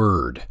of the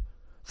word,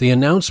 the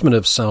announcement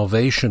of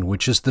salvation,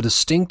 which is the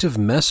distinctive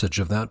message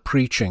of that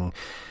preaching,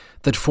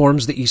 that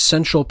forms the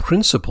essential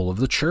principle of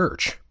the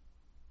church.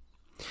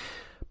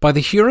 By the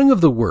hearing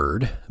of the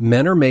word,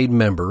 men are made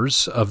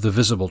members of the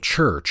visible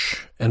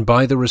church, and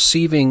by the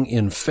receiving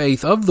in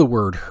faith of the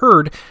word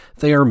heard,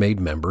 they are made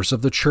members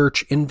of the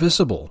church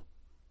invisible.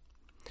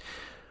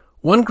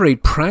 One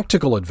great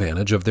practical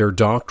advantage of their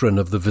doctrine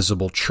of the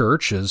visible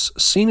church is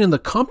seen in the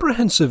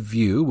comprehensive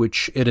view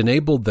which it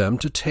enabled them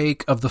to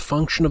take of the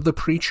function of the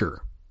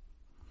preacher.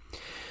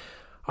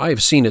 I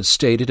have seen it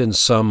stated in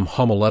some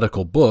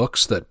homiletical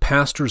books that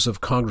pastors of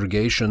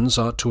congregations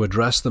ought to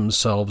address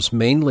themselves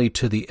mainly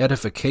to the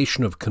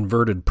edification of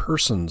converted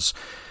persons,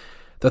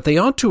 that they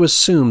ought to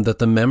assume that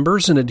the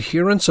members and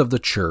adherents of the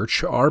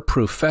church are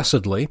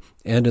professedly,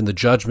 and in the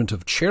judgment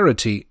of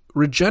charity,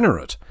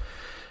 regenerate,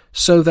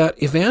 so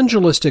that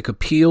evangelistic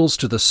appeals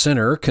to the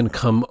sinner can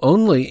come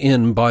only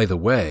in by the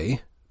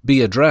way,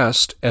 be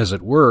addressed, as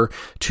it were,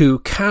 to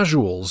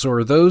casuals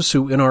or those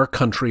who in our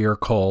country are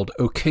called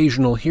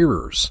occasional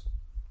hearers.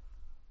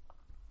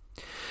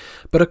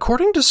 But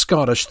according to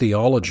Scottish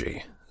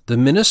theology, the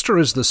minister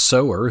is the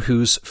sower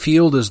whose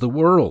field is the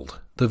world,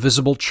 the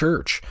visible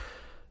church,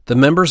 the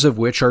members of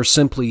which are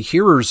simply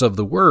hearers of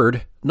the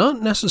word,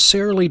 not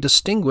necessarily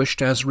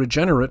distinguished as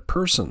regenerate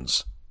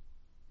persons.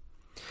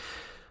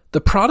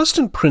 The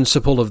Protestant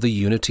principle of the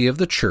unity of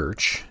the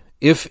church,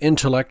 if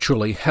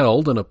intellectually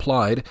held and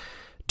applied,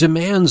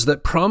 demands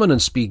that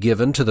prominence be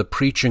given to the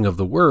preaching of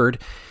the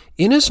word,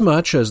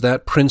 inasmuch as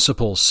that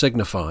principle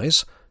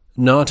signifies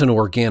not an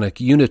organic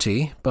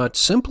unity, but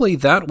simply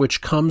that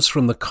which comes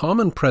from the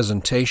common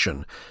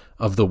presentation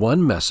of the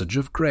one message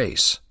of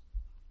grace.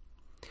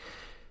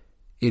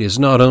 It is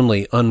not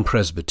only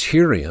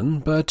unpresbyterian,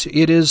 but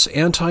it is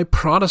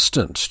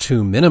anti-Protestant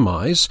to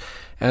minimize,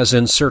 as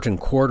in certain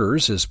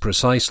quarters is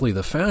precisely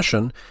the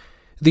fashion,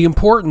 the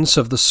importance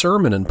of the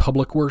sermon in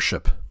public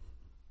worship.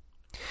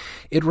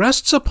 It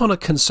rests upon a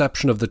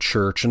conception of the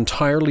church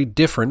entirely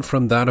different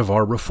from that of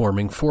our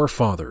reforming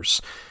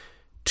forefathers,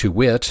 to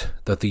wit,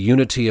 that the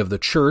unity of the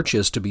church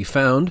is to be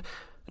found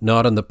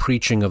not in the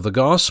preaching of the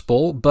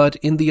gospel, but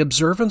in the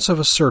observance of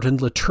a certain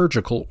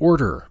liturgical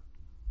order.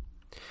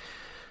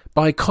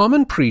 By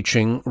common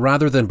preaching,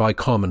 rather than by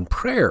common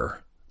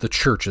prayer, the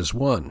church is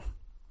one.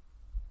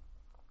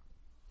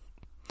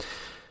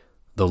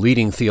 The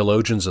leading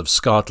theologians of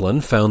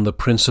Scotland found the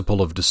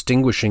principle of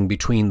distinguishing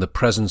between the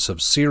presence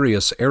of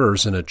serious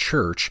errors in a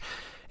church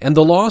and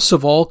the loss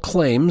of all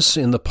claims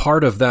in the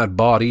part of that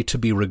body to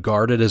be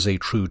regarded as a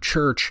true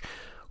church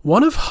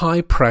one of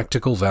high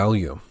practical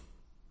value.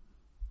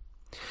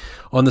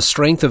 On the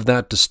strength of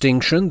that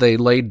distinction, they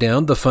laid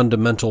down the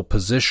fundamental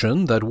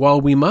position that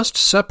while we must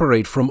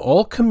separate from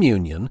all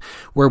communion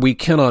where we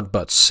cannot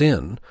but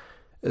sin,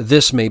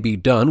 this may be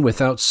done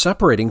without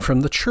separating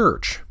from the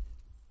church.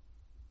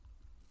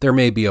 There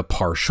may be a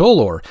partial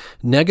or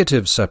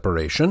negative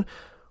separation,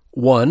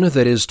 one,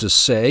 that is to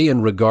say,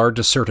 in regard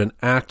to certain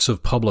acts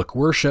of public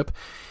worship,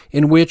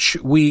 in which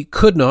we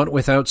could not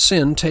without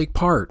sin take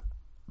part.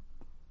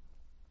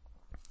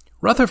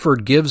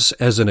 Rutherford gives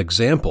as an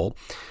example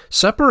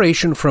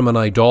separation from an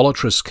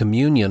idolatrous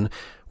communion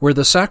where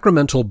the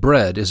sacramental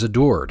bread is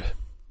adored.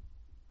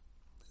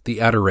 The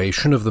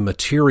adoration of the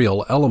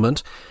material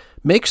element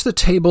makes the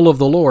table of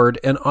the Lord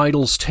an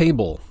idol's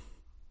table.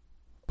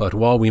 But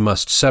while we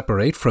must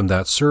separate from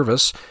that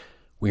service,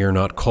 we are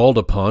not called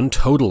upon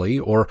totally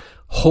or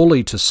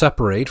wholly to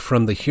separate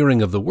from the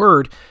hearing of the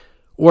word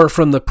or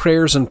from the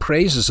prayers and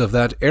praises of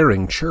that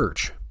erring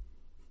church.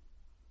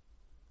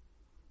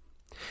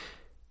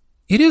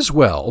 It is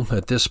well,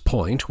 at this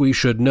point, we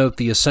should note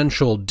the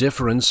essential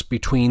difference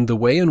between the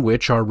way in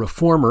which our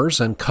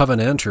Reformers and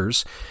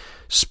Covenanters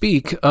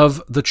speak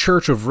of the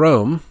Church of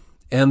Rome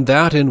and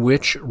that in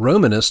which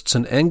Romanists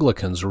and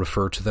Anglicans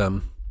refer to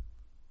them.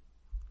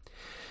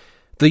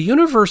 The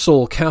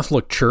Universal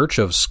Catholic Church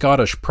of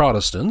Scottish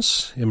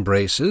Protestants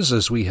embraces,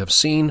 as we have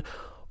seen,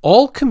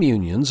 all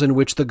communions in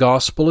which the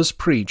gospel is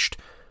preached,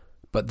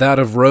 but that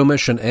of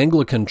Romish and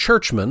Anglican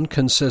churchmen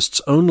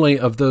consists only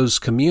of those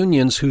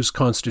communions whose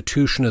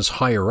constitution is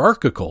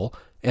hierarchical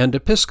and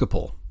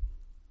episcopal.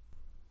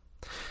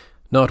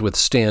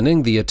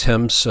 Notwithstanding the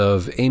attempts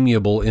of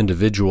amiable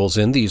individuals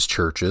in these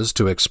churches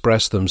to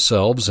express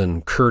themselves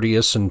in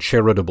courteous and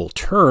charitable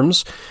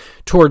terms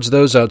towards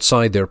those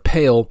outside their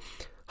pale,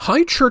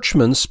 high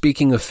churchmen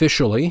speaking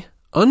officially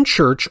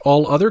unchurch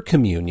all other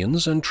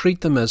communions and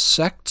treat them as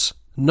sects,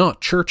 not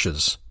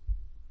churches.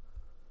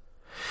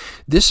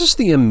 This is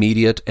the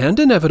immediate and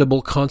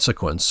inevitable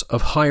consequence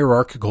of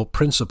hierarchical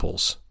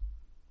principles.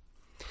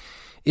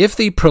 If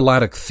the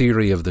prelatic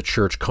theory of the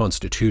church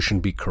constitution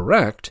be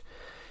correct,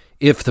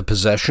 if the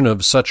possession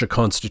of such a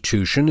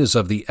constitution is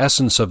of the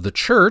essence of the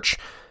church,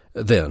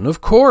 then,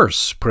 of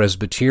course,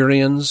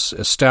 Presbyterians,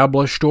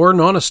 established or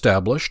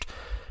non-established,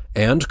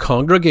 and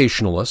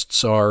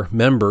Congregationalists are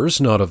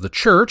members not of the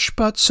church,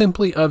 but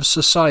simply of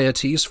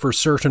societies for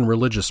certain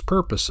religious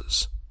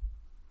purposes.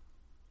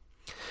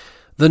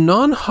 The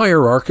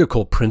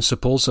non-hierarchical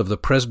principles of the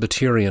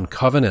Presbyterian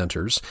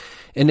Covenanters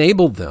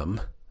enabled them,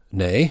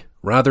 nay,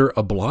 rather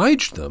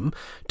obliged them,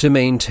 to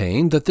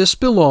maintain that this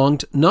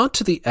belonged not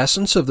to the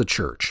essence of the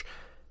Church,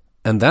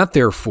 and that,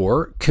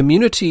 therefore,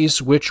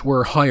 communities which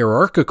were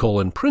hierarchical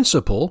in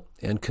principle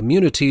and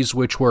communities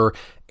which were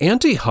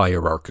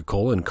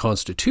anti-hierarchical in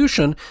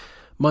constitution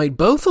might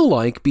both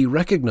alike be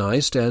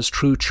recognized as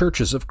true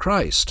churches of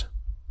Christ.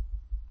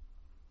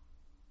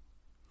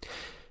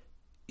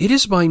 It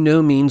is by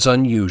no means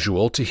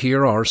unusual to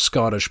hear our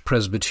Scottish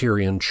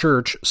Presbyterian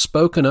Church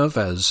spoken of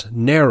as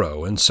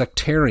narrow and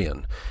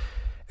sectarian,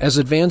 as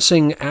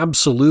advancing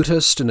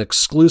absolutist and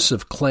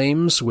exclusive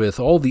claims with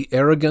all the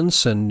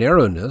arrogance and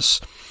narrowness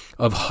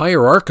of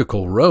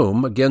hierarchical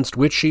Rome against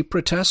which she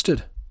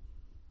protested.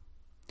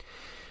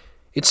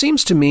 It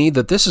seems to me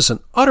that this is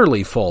an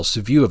utterly false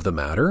view of the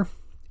matter,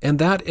 and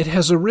that it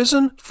has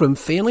arisen from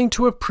failing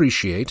to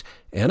appreciate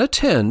and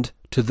attend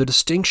to the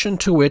distinction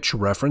to which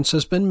reference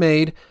has been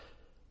made,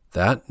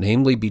 that,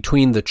 namely,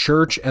 between the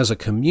church as a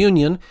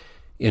communion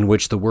in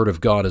which the Word of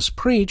God is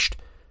preached,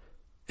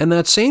 and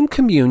that same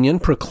communion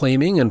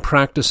proclaiming and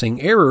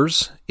practicing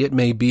errors, it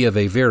may be of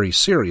a very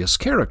serious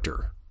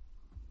character.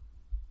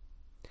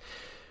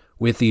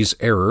 With these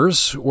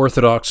errors,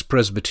 Orthodox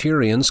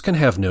Presbyterians can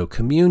have no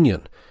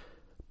communion,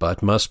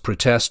 but must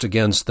protest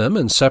against them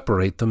and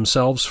separate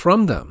themselves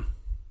from them.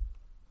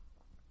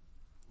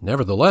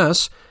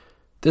 Nevertheless,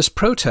 this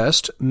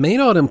protest may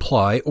not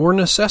imply or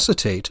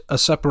necessitate a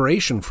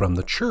separation from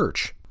the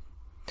Church.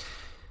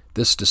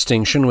 This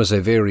distinction was a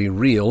very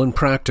real and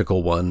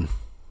practical one.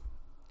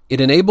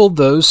 It enabled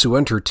those who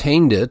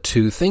entertained it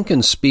to think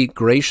and speak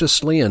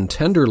graciously and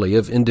tenderly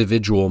of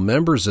individual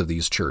members of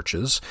these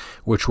churches,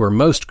 which were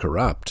most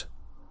corrupt.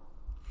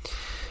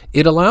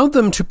 It allowed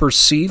them to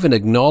perceive and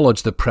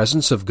acknowledge the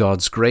presence of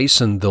God's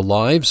grace in the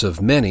lives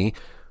of many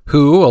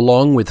who,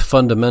 along with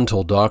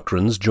fundamental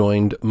doctrines,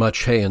 joined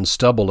much hay and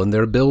stubble in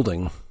their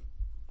building.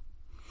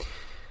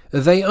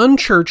 They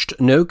unchurched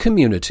no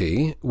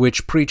community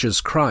which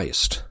preaches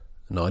Christ,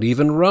 not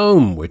even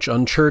Rome, which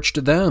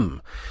unchurched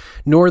them,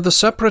 nor the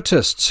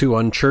separatists who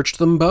unchurched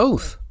them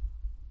both.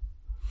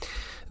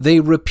 They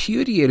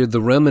repudiated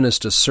the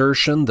Romanist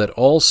assertion that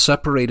all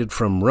separated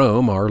from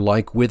Rome are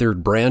like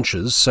withered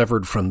branches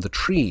severed from the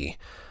tree,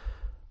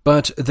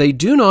 but they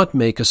do not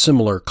make a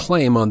similar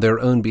claim on their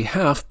own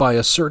behalf by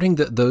asserting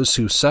that those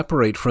who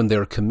separate from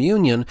their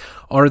communion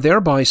are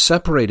thereby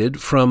separated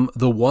from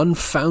the one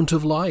fount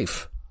of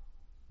life.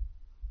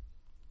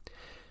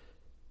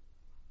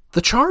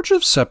 The charge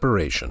of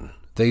separation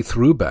they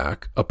threw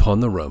back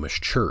upon the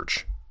Romish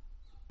Church.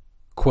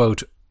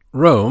 Quote,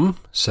 Rome,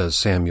 says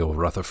Samuel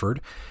Rutherford,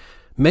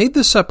 made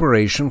the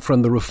separation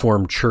from the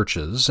Reformed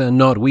churches, and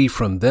not we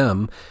from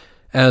them,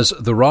 as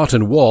the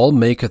rotten wall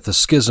maketh the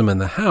schism in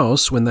the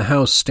house, when the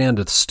house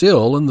standeth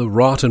still, and the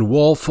rotten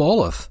wall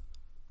falleth.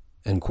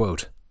 End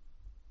quote.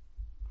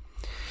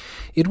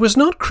 It was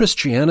not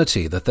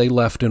Christianity that they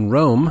left in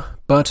Rome,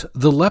 but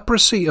the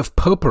leprosy of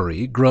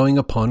popery growing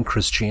upon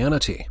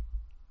Christianity.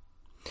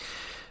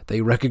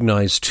 They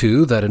recognized,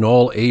 too, that in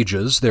all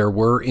ages there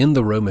were in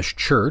the Romish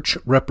Church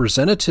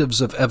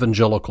representatives of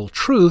evangelical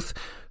truth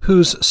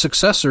whose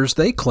successors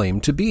they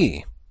claimed to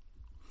be.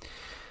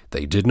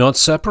 They did not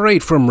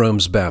separate from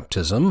Rome's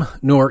baptism,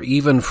 nor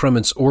even from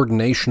its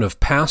ordination of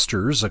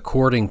pastors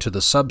according to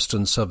the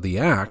substance of the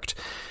act,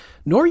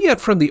 nor yet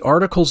from the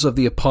articles of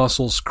the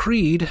Apostles'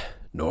 Creed,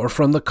 nor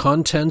from the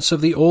contents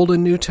of the Old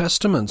and New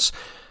Testaments,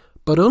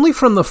 but only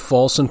from the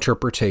false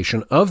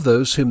interpretation of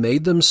those who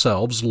made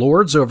themselves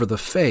lords over the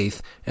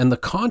faith and the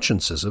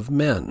consciences of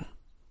men.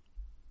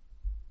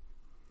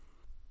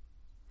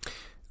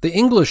 The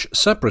English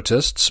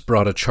separatists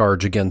brought a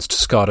charge against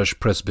Scottish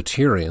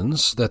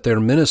Presbyterians that their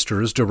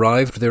ministers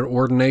derived their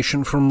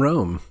ordination from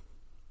Rome.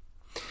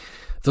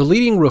 The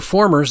leading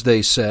reformers,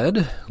 they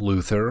said,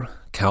 Luther,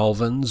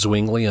 Calvin,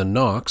 Zwingli, and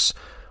Knox,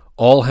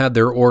 all had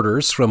their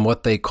orders from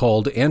what they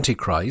called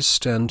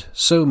Antichrist, and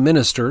so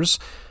ministers,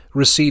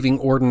 receiving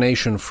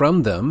ordination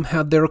from them,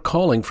 had their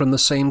calling from the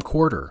same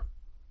quarter.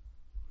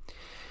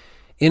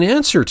 In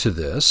answer to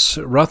this,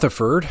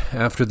 Rutherford,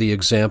 after the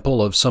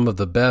example of some of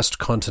the best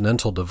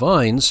continental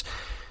divines,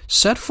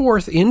 set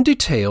forth in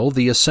detail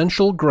the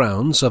essential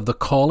grounds of the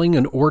calling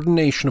and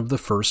ordination of the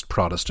first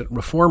Protestant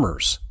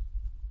reformers.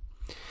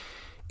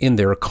 In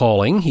their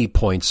calling, he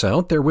points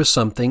out, there was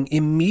something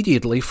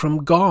immediately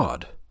from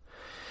God.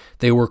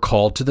 They were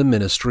called to the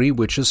ministry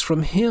which is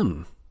from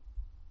Him.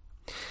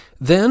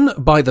 Then,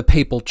 by the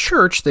papal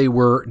church, they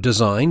were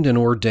designed and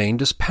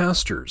ordained as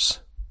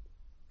pastors.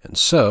 And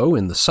so,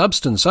 in the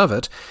substance of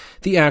it,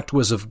 the act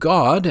was of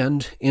God,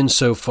 and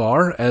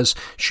insofar as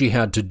she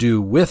had to do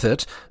with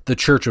it, the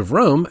Church of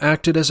Rome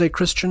acted as a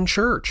Christian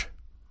church.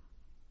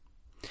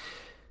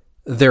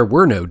 There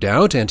were no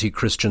doubt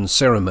anti-Christian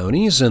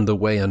ceremonies in the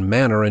way and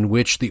manner in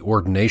which the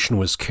ordination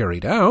was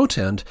carried out,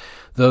 and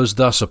those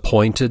thus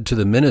appointed to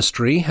the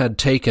ministry had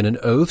taken an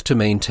oath to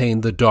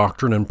maintain the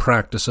doctrine and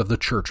practice of the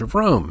Church of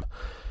Rome.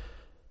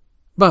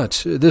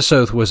 But this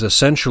oath was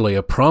essentially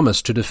a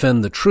promise to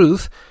defend the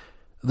truth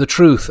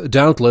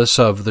doubtless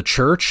of the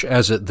Church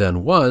as it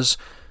then was,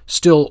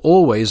 still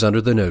always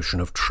under the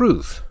notion of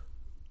truth.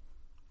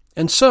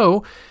 And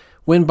so,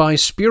 when by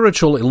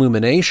spiritual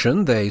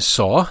illumination they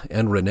saw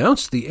and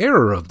renounced the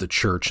error of the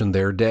Church in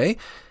their day,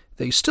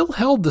 they still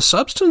held the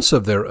substance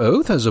of their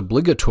oath as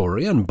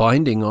obligatory and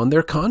binding on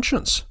their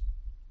conscience.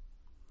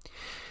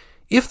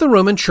 If the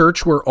Roman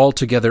Church were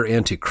altogether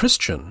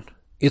anti-Christian,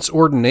 its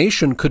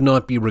ordination could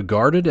not be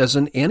regarded as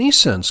in any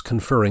sense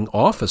conferring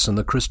office in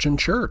the Christian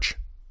Church.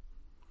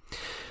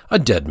 A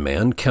dead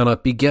man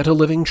cannot beget a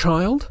living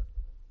child.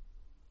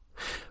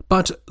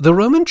 But the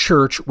Roman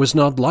Church was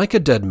not like a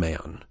dead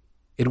man.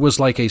 It was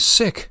like a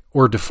sick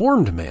or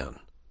deformed man.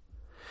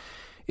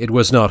 It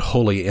was not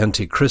wholly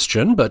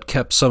anti-Christian, but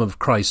kept some of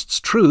Christ's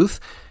truth,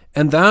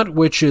 and that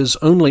which is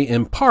only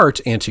in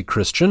part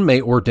anti-Christian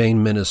may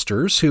ordain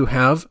ministers who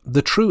have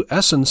the true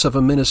essence of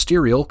a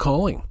ministerial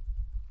calling.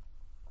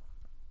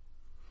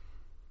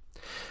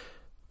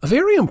 A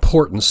very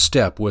important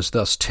step was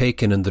thus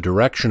taken in the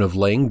direction of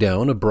laying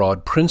down a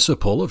broad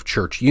principle of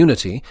church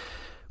unity,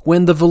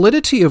 when the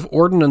validity of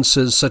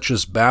ordinances such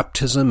as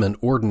baptism and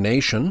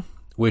ordination,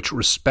 which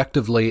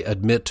respectively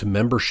admit to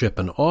membership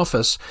and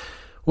office,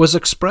 was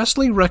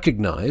expressly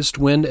recognized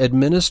when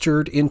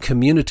administered in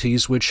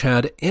communities which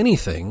had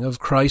anything of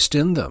Christ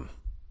in them.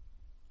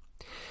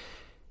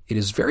 It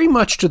is very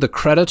much to the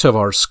credit of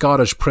our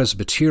Scottish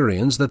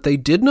Presbyterians that they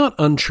did not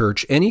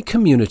unchurch any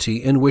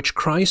community in which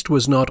Christ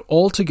was not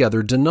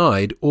altogether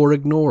denied or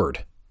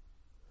ignored.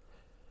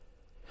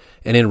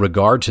 And in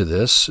regard to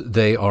this,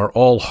 they are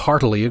all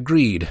heartily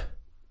agreed.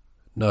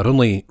 Not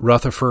only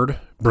Rutherford,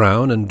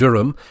 Brown, and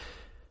Durham,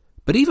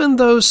 but even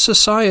those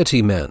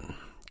society men,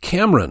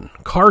 Cameron,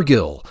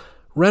 Cargill,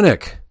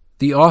 Renwick,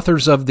 the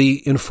authors of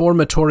the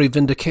Informatory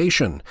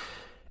Vindication,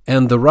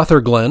 and the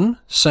Rutherglen,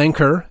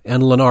 Sanker,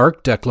 and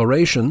Lanark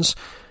declarations,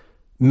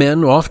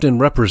 men often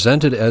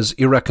represented as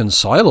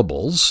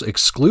irreconcilables,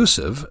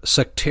 exclusive,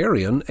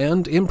 sectarian,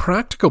 and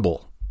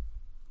impracticable.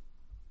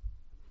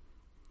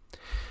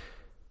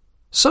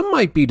 Some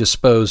might be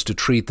disposed to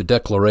treat the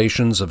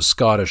declarations of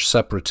Scottish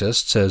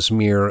separatists as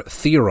mere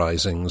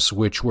theorizings,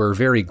 which were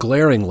very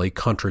glaringly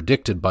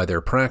contradicted by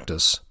their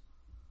practice.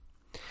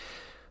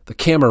 The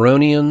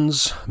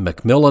Cameronians,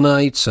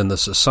 Macmillanites, and the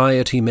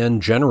Society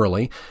men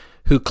generally,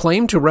 who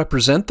claimed to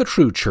represent the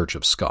true Church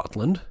of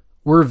Scotland,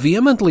 were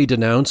vehemently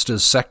denounced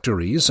as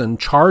sectaries and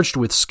charged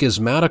with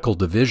schismatical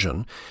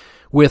division,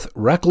 with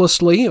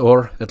recklessly,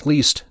 or at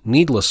least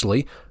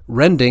needlessly,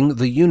 rending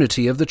the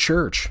unity of the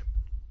Church.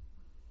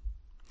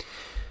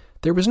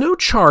 There was no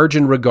charge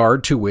in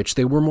regard to which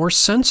they were more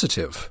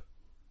sensitive.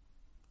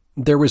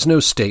 There was no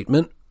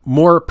statement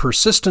more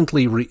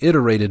persistently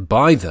reiterated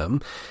by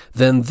them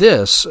than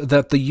this,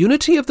 that the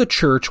unity of the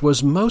Church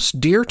was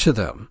most dear to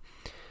them,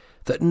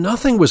 that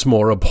nothing was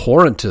more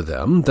abhorrent to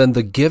them than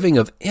the giving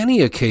of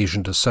any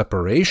occasion to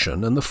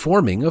separation and the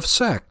forming of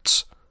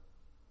sects,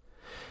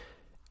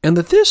 and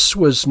that this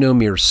was no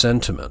mere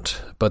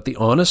sentiment, but the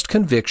honest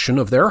conviction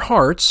of their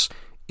hearts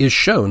is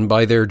shown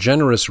by their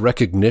generous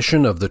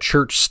recognition of the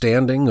church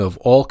standing of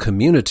all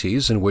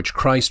communities in which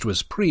Christ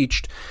was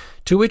preached,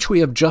 to which we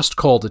have just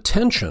called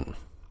attention,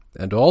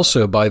 and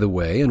also by the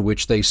way in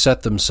which they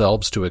set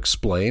themselves to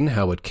explain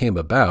how it came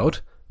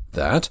about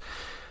that,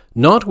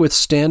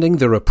 notwithstanding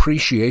their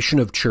appreciation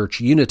of church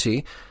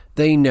unity,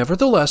 they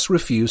nevertheless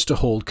refused to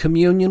hold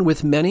communion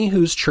with many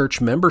whose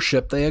church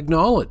membership they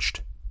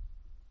acknowledged.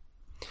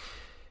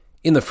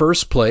 In the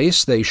first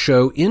place, they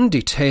show in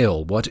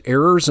detail what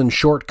errors and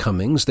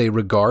shortcomings they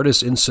regard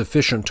as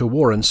insufficient to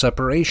warrant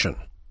separation.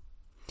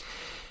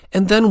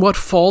 And then what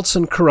faults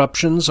and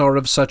corruptions are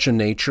of such a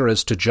nature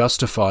as to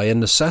justify and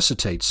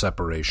necessitate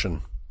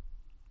separation?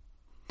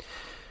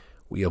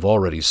 We have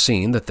already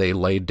seen that they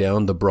laid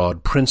down the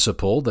broad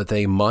principle that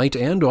they might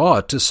and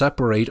ought to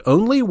separate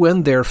only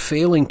when their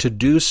failing to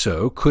do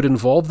so could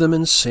involve them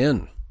in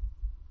sin.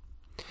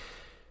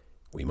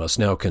 We must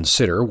now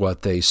consider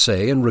what they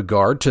say in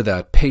regard to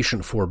that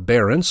patient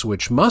forbearance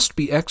which must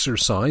be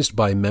exercised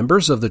by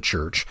members of the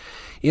Church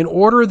in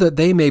order that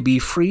they may be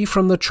free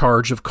from the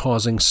charge of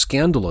causing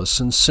scandalous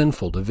and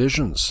sinful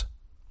divisions.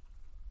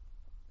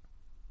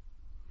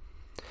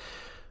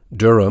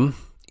 Durham,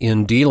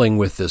 in dealing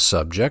with this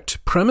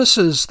subject,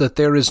 premises that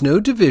there is no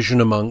division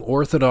among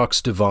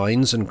Orthodox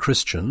divines and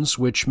Christians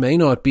which may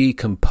not be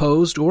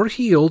composed or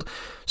healed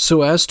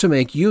so as to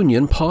make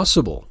union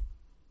possible.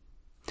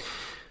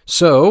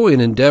 So, in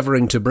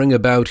endeavoring to bring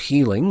about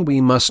healing,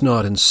 we must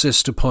not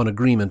insist upon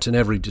agreement in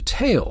every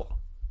detail.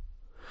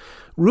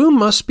 Room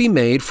must be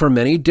made for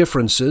many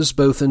differences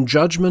both in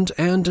judgment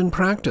and in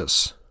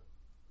practice.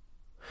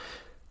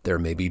 There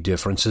may be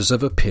differences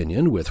of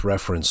opinion with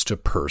reference to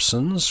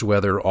persons,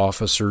 whether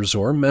officers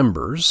or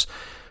members,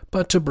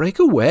 but to break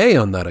away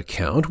on that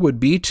account would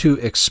be to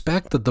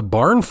expect that the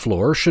barn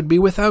floor should be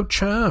without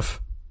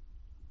chaff.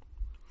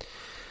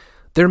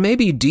 There may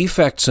be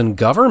defects in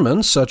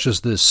government, such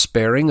as the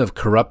sparing of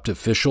corrupt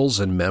officials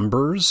and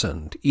members,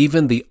 and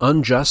even the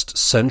unjust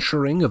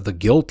censuring of the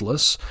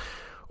guiltless,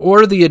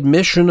 or the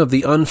admission of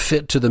the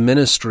unfit to the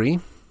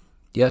ministry,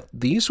 yet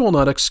these will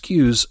not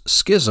excuse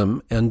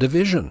schism and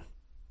division.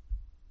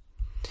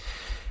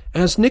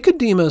 As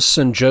Nicodemus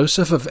and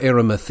Joseph of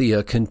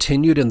Arimathea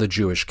continued in the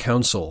Jewish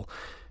council,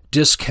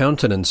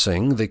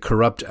 discountenancing the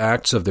corrupt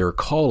acts of their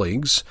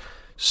colleagues,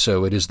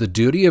 so it is the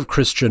duty of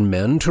Christian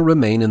men to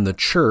remain in the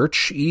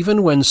Church,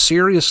 even when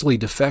seriously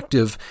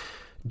defective,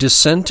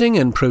 dissenting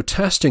and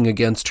protesting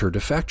against her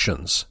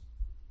defections.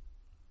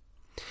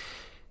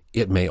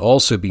 It may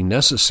also be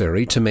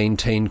necessary to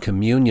maintain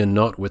communion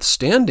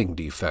notwithstanding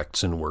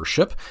defects in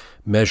worship,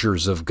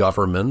 measures of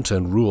government,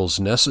 and rules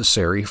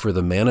necessary for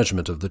the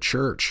management of the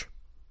Church.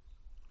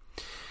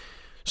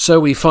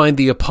 So we find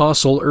the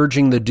Apostle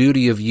urging the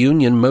duty of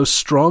union most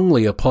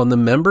strongly upon the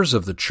members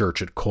of the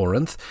Church at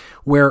Corinth,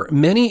 where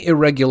many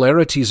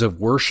irregularities of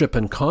worship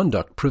and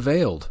conduct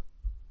prevailed.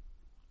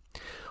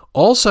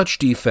 All such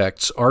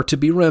defects are to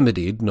be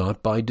remedied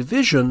not by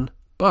division,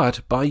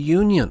 but by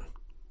union.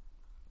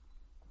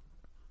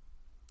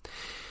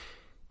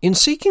 In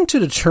seeking to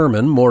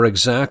determine more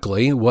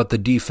exactly what the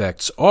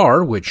defects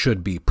are which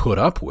should be put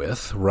up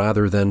with,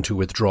 rather than to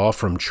withdraw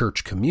from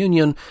church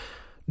communion,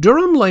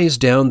 Durham lays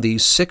down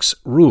these 6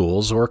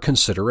 rules or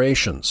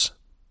considerations.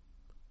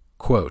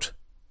 Quote,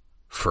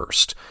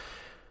 First,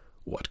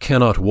 what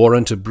cannot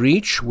warrant a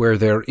breach where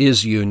there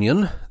is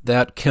union,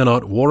 that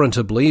cannot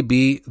warrantably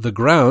be the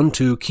ground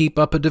to keep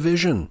up a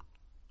division.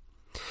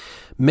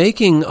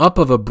 Making up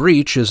of a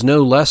breach is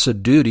no less a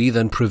duty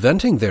than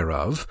preventing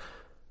thereof.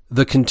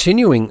 The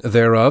continuing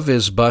thereof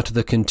is but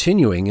the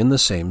continuing in the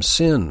same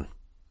sin.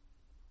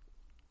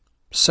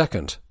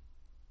 Second,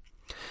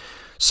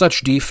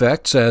 such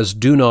defects as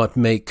do not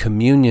make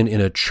communion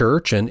in a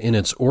church and in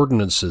its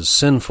ordinances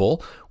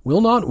sinful will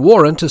not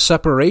warrant a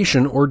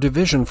separation or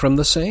division from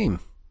the same.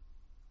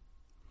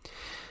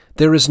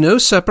 There is no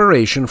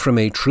separation from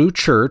a true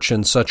church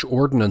and such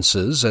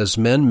ordinances as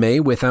men may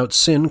without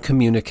sin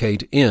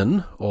communicate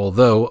in,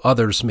 although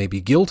others may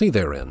be guilty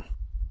therein.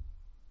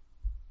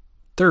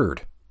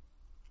 Third,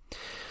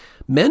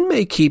 men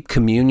may keep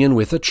communion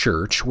with a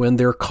church when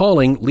their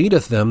calling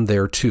leadeth them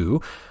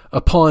thereto,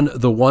 upon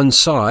the one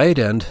side,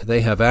 and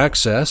they have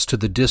access to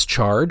the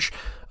discharge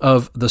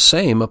of the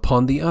same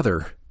upon the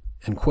other.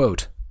 End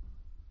quote.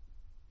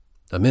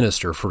 A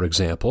minister, for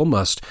example,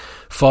 must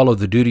follow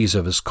the duties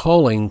of his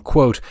calling,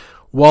 quote,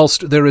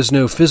 whilst there is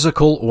no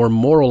physical or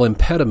moral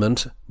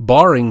impediment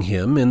barring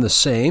him in the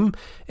same,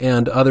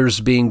 and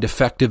others being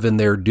defective in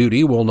their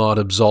duty will not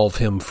absolve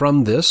him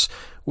from this,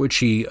 which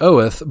he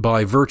oweth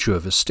by virtue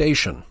of his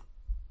station.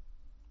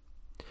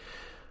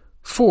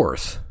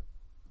 Fourth,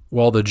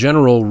 while the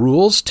general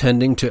rules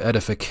tending to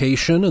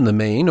edification in the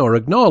main are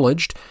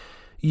acknowledged,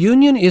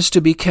 union is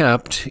to be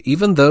kept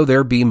even though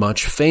there be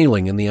much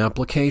failing in the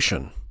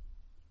application.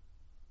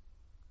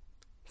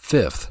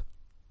 Fifth,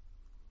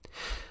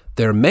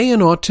 there may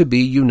and ought to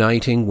be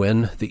uniting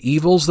when the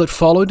evils that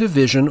follow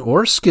division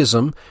or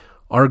schism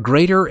are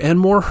greater and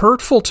more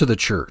hurtful to the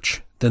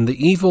Church than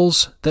the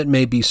evils that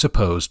may be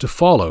supposed to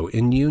follow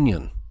in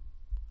union.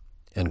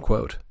 End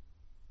quote.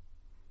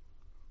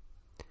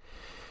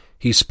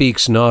 He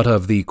speaks not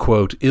of the,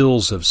 quote,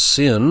 ills of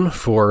sin,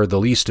 for the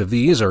least of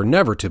these are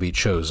never to be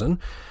chosen,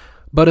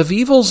 but of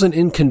evils and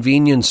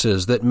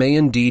inconveniences that may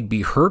indeed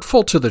be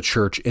hurtful to the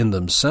Church in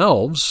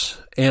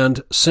themselves,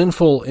 and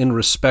sinful in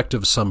respect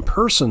of some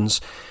persons,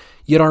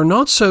 yet are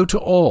not so to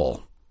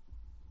all.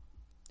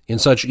 In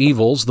such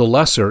evils the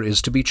lesser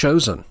is to be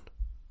chosen.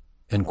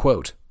 End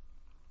quote.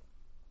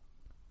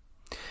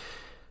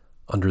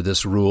 Under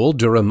this rule,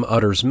 Durham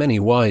utters many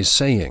wise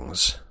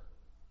sayings.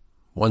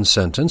 One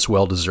sentence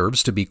well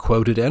deserves to be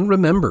quoted and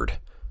remembered.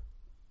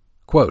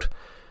 Quote,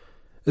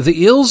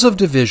 "The ills of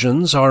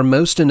divisions are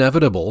most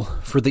inevitable,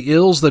 for the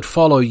ills that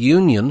follow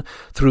union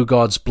through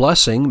God's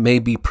blessing may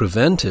be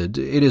prevented.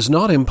 It is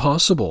not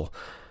impossible.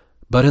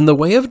 But in the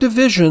way of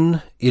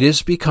division, it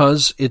is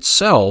because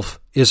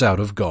itself is out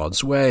of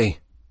God's way."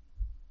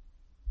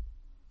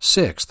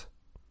 Sixth,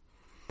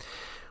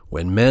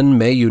 when men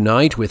may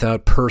unite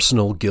without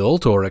personal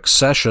guilt or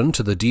accession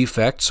to the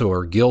defects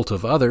or guilt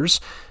of others,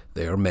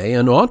 there may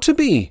and ought to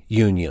be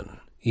union,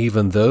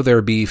 even though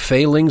there be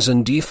failings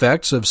and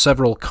defects of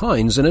several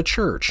kinds in a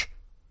church.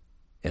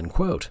 End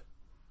quote.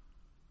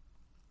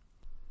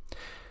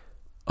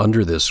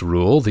 Under this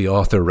rule, the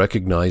author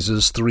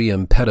recognizes three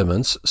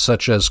impediments,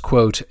 such as,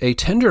 quote, "a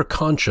tender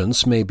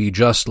conscience may be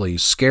justly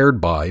scared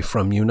by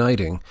from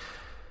uniting."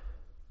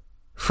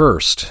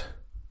 First,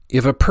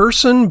 if a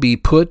person be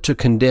put to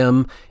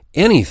condemn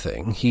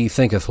anything he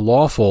thinketh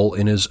lawful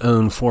in his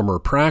own former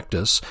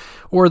practice,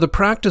 or the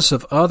practice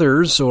of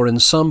others, or in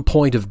some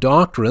point of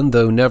doctrine,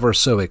 though never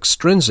so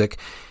extrinsic,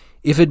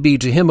 if it be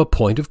to him a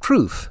point of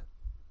truth.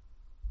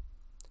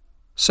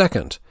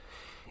 Second,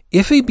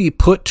 if he be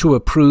put to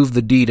approve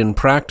the deed and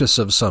practice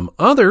of some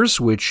others,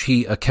 which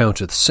he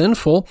accounteth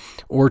sinful,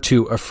 or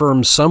to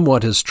affirm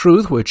somewhat as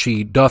truth, which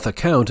he doth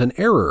account an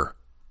error.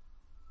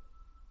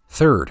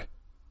 Third,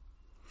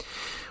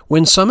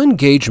 when some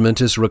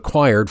engagement is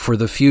required for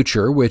the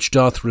future which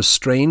doth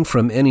restrain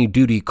from any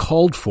duty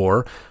called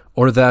for,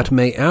 or that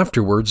may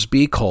afterwards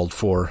be called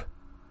for.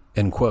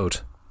 End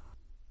quote.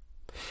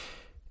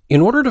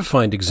 In order to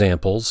find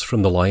examples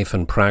from the life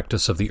and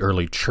practice of the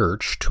early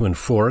church to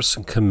enforce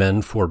and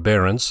commend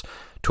forbearance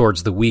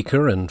towards the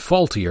weaker and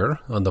faultier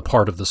on the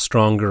part of the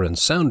stronger and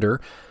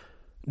sounder,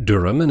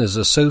 Durham and his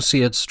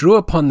associates drew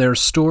upon their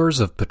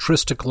stores of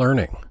patristic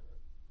learning.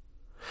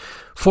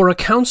 For a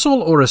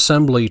council or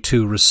assembly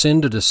to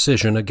rescind a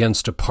decision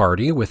against a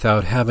party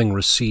without having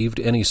received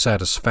any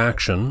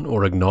satisfaction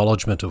or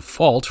acknowledgment of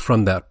fault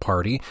from that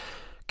party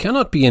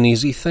cannot be an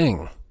easy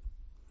thing.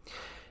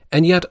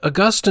 And yet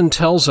Augustine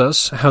tells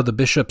us how the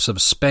bishops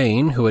of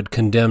Spain, who had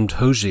condemned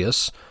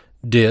Hosius,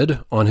 did,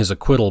 on his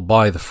acquittal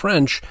by the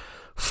French,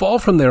 fall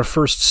from their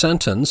first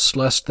sentence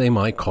lest they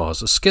might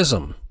cause a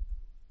schism.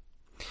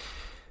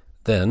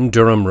 Then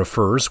Durham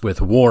refers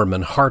with warm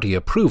and hearty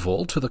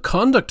approval to the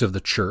conduct of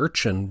the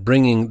Church in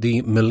bringing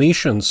the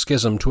Meletian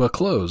schism to a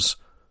close.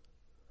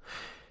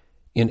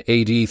 In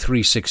A.D.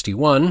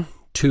 361,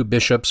 2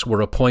 bishops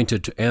were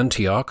appointed to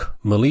Antioch,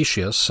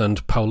 Meletius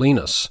and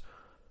Paulinus.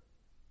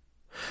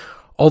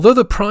 Although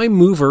the prime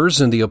movers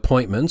in the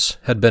appointments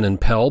had been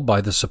impelled by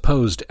the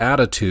supposed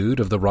attitude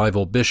of the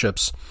rival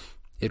bishops,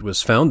 it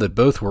was found that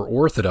both were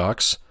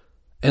orthodox,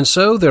 and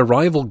so their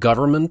rival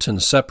government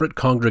and separate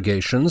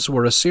congregations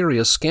were a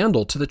serious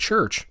scandal to the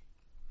Church.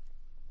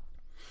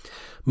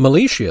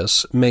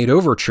 Meletius made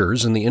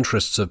overtures in the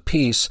interests of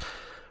peace,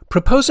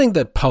 proposing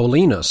that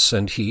Paulinus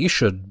and he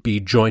should be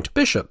joint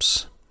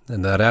bishops,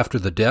 and that after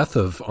the death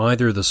of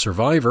either the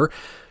survivor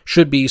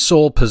should be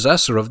sole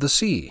possessor of the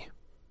see.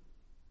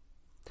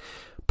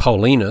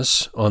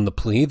 Paulinus, on the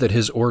plea that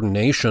his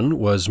ordination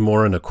was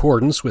more in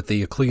accordance with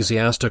the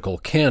ecclesiastical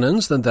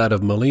canons than that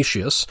of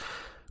Meletius,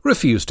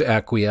 refused to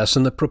acquiesce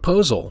in the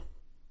proposal.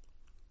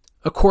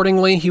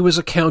 Accordingly, he was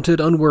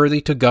accounted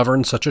unworthy to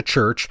govern such a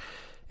church,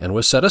 and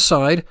was set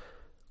aside,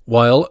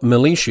 while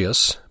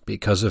Meletius,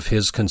 because of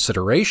his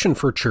consideration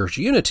for church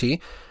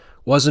unity,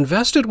 was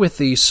invested with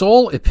the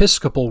sole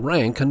episcopal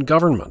rank and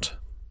government.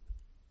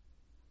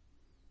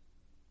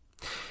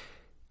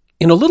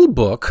 In a little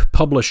book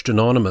published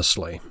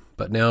anonymously,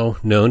 but now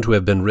known to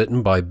have been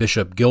written by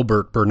Bishop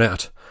Gilbert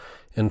Burnet,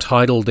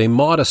 entitled A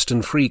Modest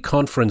and Free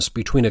Conference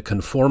Between a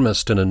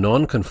Conformist and a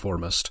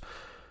Nonconformist,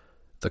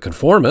 the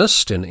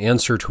conformist, in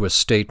answer to a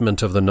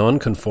statement of the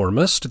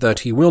nonconformist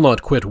that he will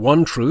not quit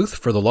one truth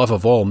for the love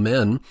of all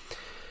men,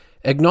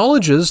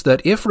 acknowledges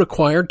that if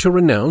required to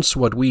renounce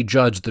what we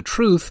judge the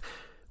truth,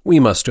 we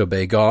must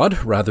obey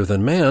God rather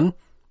than man,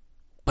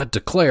 but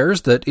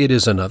declares that it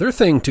is another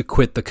thing to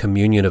quit the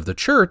communion of the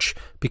Church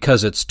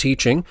because its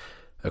teaching,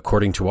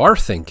 according to our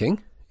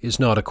thinking, is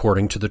not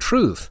according to the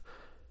truth,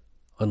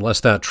 unless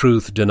that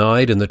truth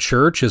denied in the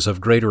Church is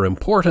of greater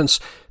importance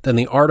than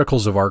the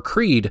articles of our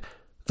creed,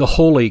 the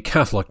Holy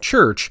Catholic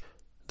Church,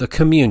 the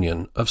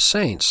communion of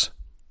saints.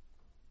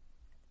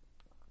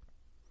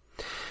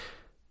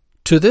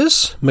 To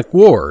this,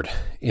 McWard,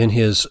 in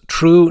his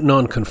True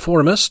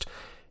Nonconformist,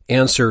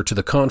 Answer to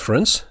the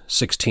Conference,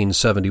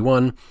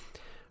 1671,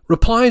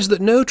 replies that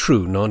no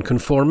true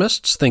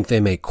nonconformists think they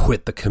may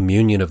quit the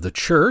communion of the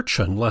Church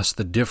unless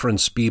the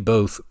difference be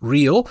both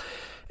real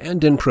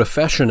and in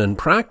profession and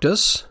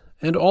practice,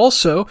 and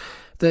also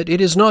that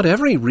it is not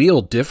every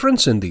real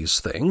difference in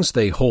these things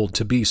they hold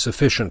to be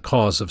sufficient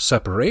cause of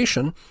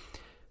separation,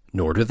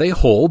 nor do they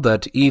hold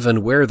that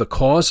even where the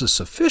cause is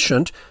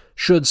sufficient,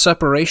 should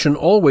separation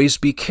always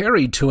be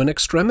carried to an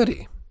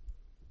extremity.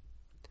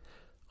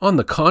 On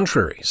the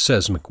contrary,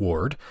 says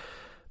McWard,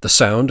 The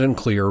sound and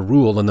clear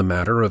rule in the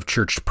matter of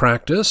church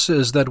practice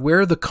is that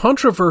where the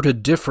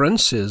controverted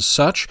difference is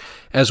such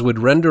as would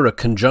render a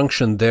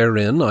conjunction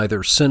therein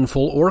either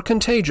sinful or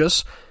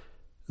contagious,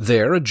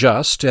 there a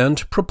just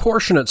and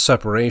proportionate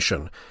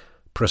separation,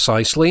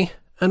 precisely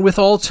and with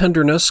all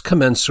tenderness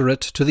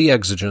commensurate to the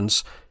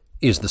exigence,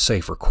 is the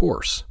safer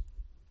course.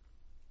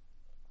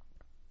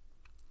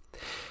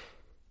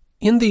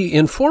 In the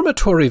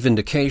Informatory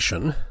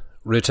Vindication,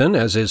 written,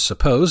 as is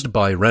supposed,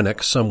 by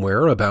Renwick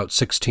somewhere about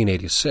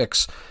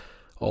 1686,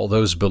 all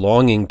those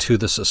belonging to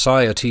the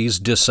societies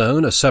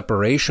disown a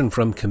separation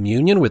from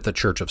communion with the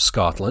Church of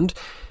Scotland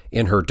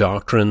in her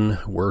doctrine,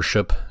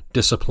 worship,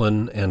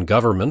 discipline, and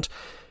government,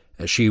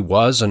 as she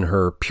was in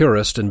her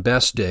purest and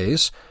best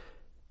days,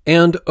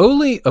 and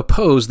wholly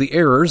oppose the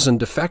errors and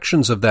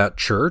defections of that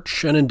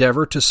Church and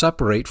endeavor to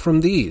separate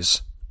from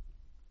these.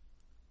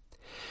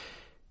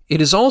 It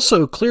is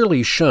also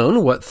clearly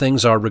shown what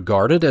things are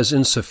regarded as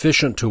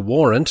insufficient to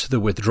warrant the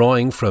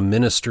withdrawing from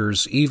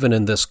ministers even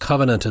in this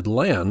covenanted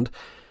land,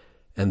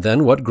 and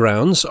then what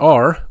grounds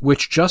are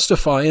which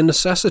justify and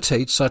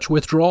necessitate such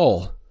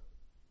withdrawal.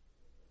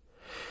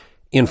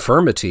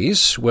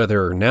 Infirmities,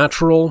 whether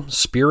natural,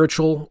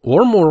 spiritual,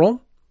 or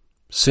moral,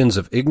 sins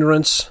of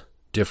ignorance,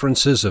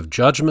 differences of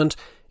judgment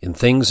in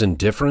things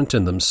indifferent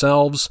in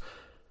themselves,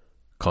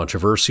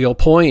 controversial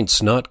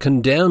points not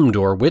condemned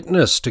or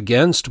witnessed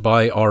against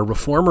by our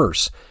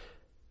reformers,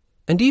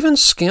 and even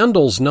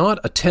scandals not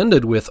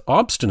attended with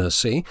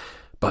obstinacy,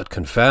 but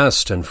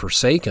confessed and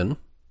forsaken.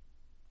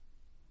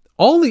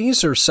 All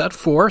these are set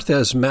forth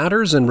as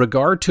matters in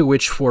regard to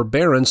which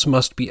forbearance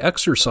must be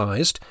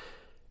exercised,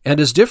 and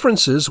as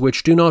differences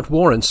which do not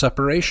warrant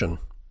separation.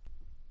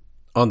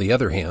 On the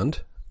other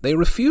hand, they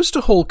refuse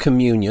to hold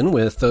communion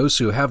with those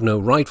who have no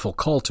rightful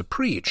call to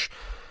preach,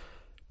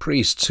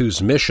 priests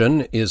whose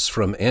mission is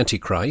from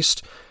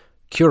Antichrist,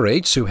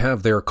 curates who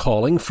have their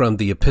calling from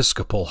the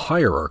episcopal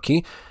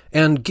hierarchy,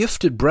 and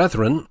gifted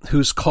brethren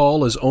whose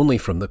call is only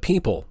from the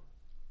people.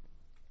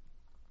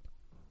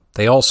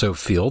 They also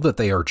feel that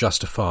they are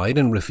justified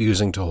in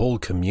refusing to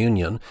hold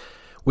communion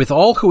with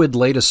all who had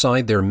laid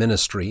aside their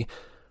ministry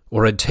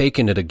or had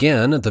taken it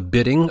again at the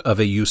bidding of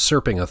a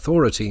usurping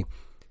authority,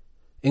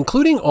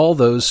 including all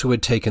those who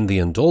had taken the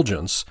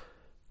indulgence,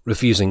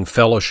 refusing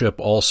fellowship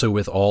also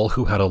with all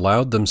who had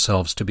allowed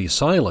themselves to be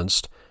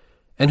silenced,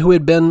 and who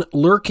had been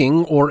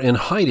lurking or in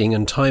hiding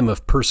in time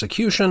of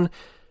persecution,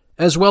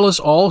 as well as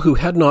all who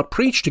had not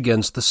preached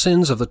against the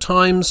sins of the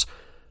times,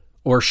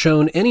 or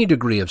shown any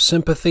degree of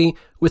sympathy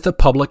with the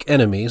public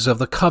enemies of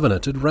the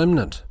covenanted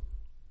remnant.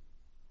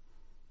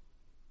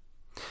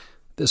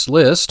 This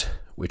list,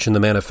 which in the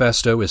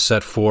manifesto is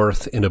set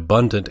forth in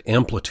abundant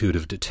amplitude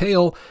of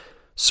detail,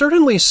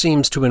 certainly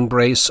seems to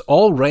embrace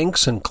all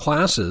ranks and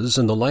classes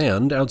in the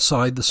land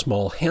outside the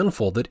small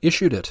handful that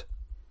issued it.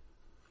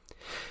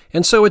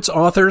 And so its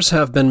authors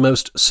have been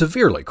most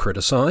severely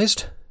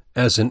criticized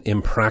as an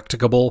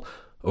impracticable,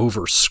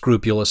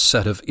 over-scrupulous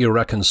set of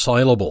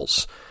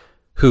irreconcilables,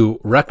 who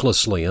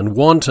recklessly and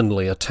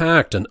wantonly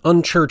attacked and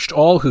unchurched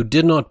all who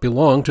did not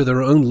belong to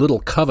their own little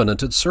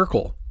covenanted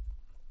circle.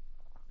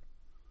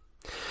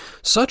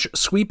 Such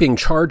sweeping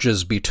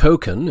charges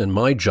betoken, in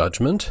my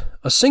judgment,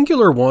 a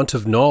singular want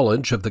of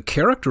knowledge of the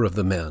character of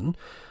the men,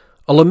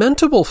 a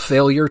lamentable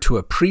failure to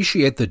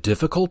appreciate the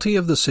difficulty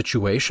of the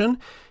situation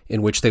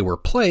in which they were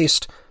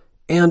placed,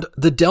 and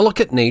the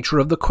delicate nature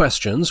of the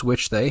questions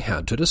which they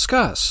had to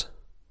discuss.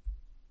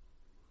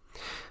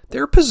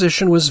 Their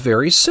position was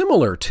very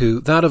similar to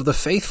that of the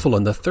faithful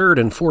in the 3rd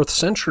and 4th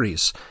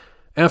centuries,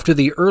 after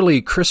the early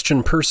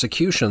Christian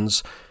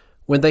persecutions,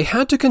 when they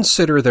had to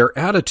consider their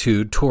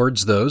attitude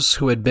towards those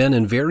who had been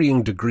in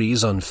varying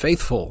degrees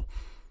unfaithful,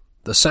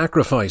 the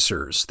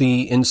sacrificers,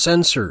 the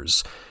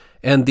incensers,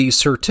 and the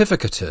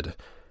certificated,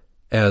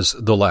 as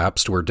the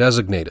lapsed were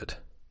designated.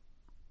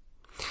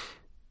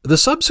 The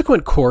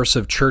subsequent course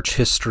of church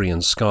history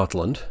in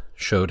Scotland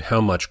showed how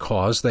much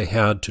cause they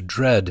had to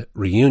dread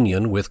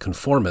reunion with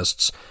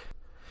conformists,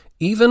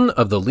 even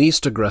of the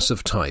least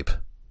aggressive type.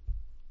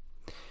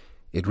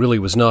 It really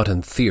was not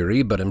in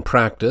theory, but in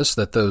practice,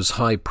 that those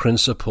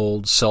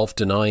high-principled,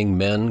 self-denying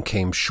men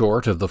came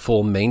short of the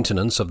full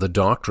maintenance of the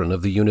doctrine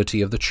of the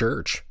unity of the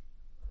Church.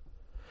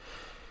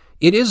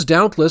 It is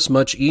doubtless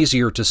much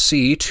easier to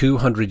see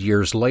 200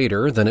 years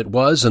later than it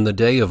was in the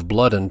day of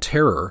blood and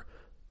terror,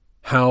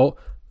 how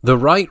the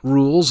right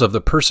rules of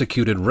the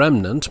persecuted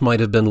remnant might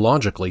have been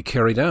logically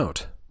carried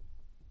out.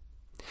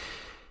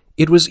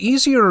 It was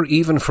easier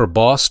even for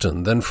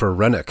Boston than for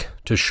Renwick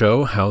to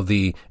show how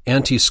the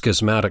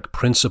anti-schismatic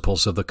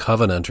principles of the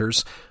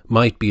Covenanters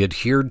might be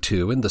adhered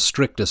to in the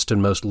strictest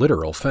and most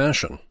literal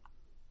fashion.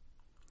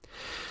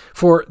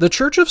 For the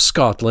Church of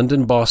Scotland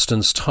in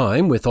Boston's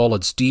time, with all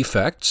its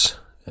defects,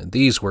 and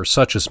these were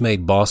such as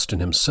made Boston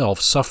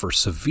himself suffer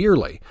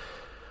severely,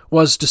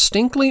 was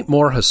distinctly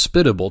more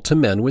hospitable to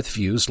men with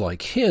views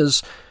like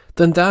his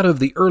than that of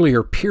the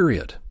earlier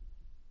period.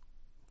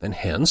 And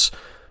hence,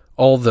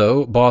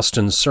 although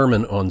Boston's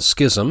sermon on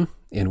schism,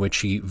 in which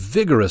he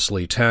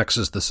vigorously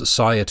taxes the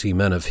society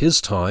men of his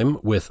time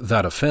with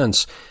that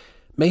offense,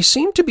 may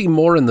seem to be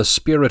more in the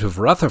spirit of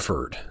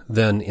Rutherford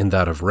than in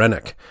that of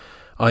Rennick.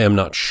 I am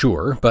not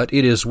sure, but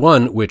it is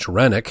one which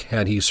Rennick,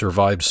 had he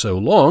survived so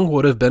long,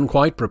 would have been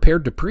quite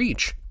prepared to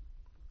preach.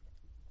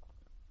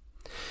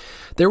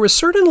 There was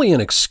certainly an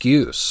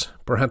excuse,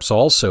 perhaps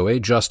also a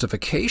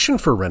justification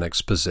for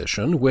Rennick's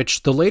position,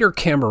 which the later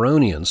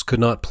Cameronians could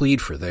not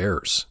plead for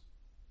theirs.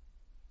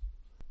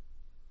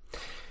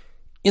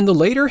 In the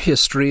later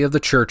history of the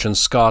Church in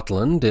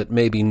Scotland, it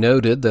may be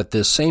noted that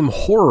this same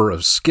horror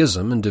of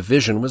schism and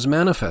division was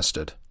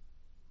manifested.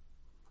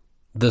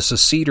 The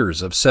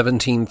Seceders of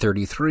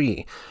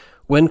 1733,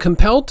 when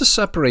compelled to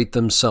separate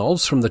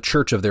themselves from the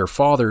Church of their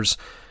fathers,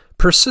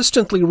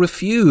 persistently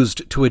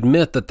refused to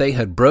admit that they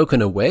had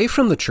broken away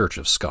from the Church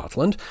of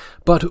Scotland,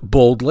 but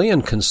boldly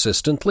and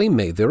consistently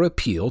made their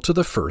appeal to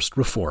the First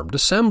Reformed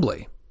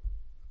Assembly.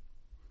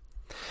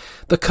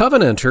 The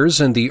Covenanters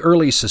and the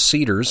early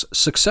Seceders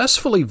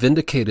successfully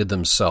vindicated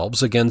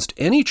themselves against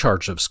any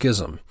charge of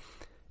schism,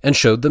 and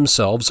showed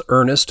themselves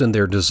earnest in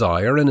their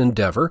desire and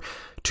endeavor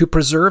to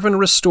preserve and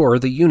restore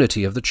the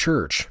unity of the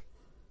Church.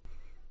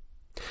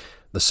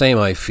 The same,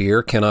 I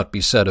fear, cannot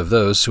be said of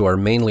those who are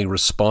mainly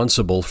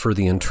responsible for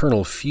the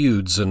internal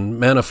feuds and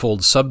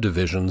manifold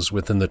subdivisions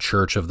within the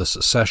Church of the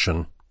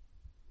Secession.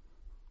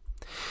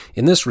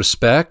 In this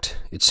respect,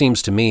 it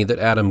seems to me that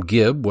Adam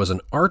Gibb was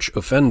an arch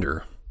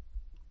offender.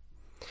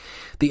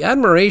 The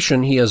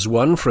admiration he has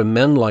won from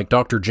men like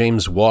Dr.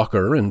 James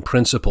Walker and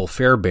Principal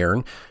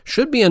Fairbairn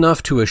should be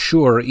enough to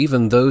assure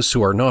even those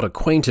who are not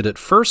acquainted at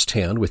first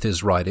hand with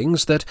his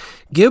writings that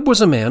Gibb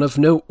was a man of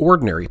no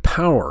ordinary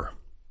power.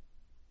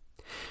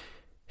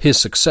 His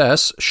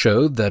success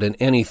showed that in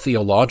any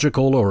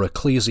theological or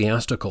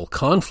ecclesiastical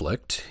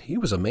conflict, he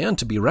was a man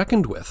to be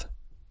reckoned with.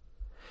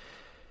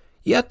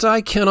 Yet I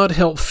cannot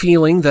help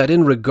feeling that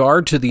in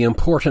regard to the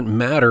important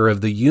matter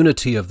of the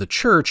unity of the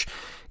Church,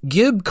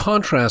 Gibb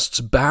contrasts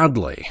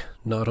badly,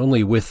 not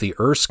only with the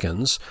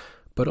Erskines,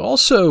 but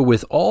also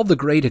with all the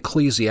great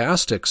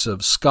ecclesiastics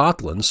of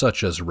Scotland,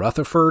 such as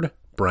Rutherford,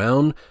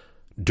 Browne,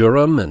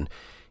 Durham, and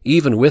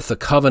even with the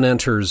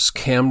Covenanters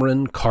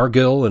Cameron,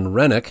 Cargill, and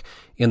Rennick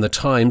in the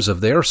times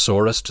of their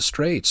sorest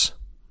straits.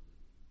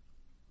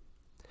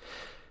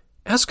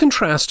 As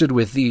contrasted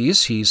with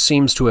these, he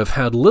seems to have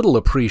had little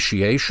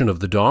appreciation of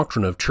the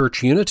doctrine of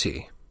church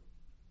unity.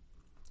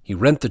 He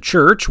rent the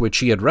church, which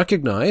he had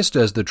recognized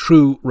as the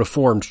true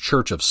Reformed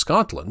Church of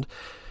Scotland,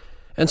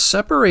 and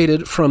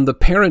separated from the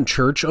parent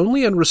church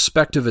only in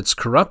respect of its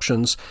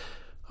corruptions,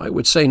 I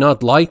would say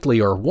not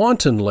lightly or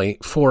wantonly,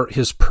 for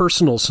his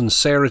personal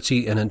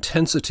sincerity and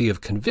intensity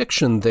of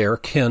conviction there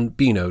can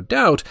be no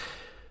doubt,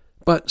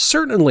 but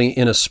certainly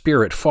in a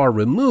spirit far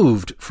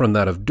removed from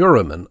that of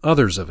Durham and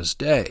others of his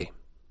day.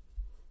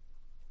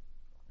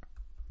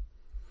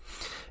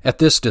 At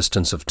this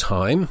distance of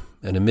time,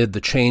 and amid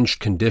the changed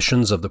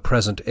conditions of the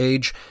present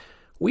age,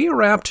 we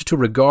are apt to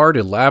regard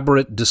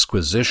elaborate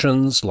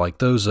disquisitions like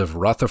those of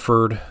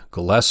Rutherford,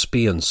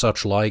 Gillespie, and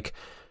such like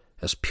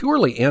as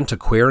purely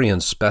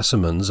antiquarian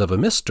specimens of a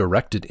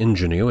misdirected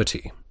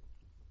ingenuity.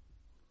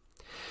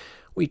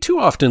 We too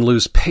often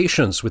lose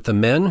patience with the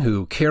men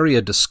who carry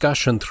a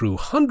discussion through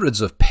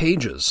hundreds of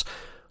pages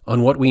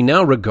on what we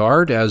now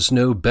regard as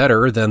no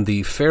better than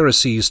the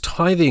Pharisees'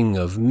 tithing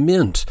of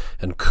mint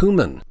and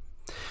cumin,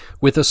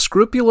 with a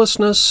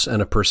scrupulousness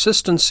and a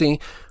persistency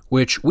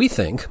which we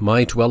think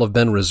might well have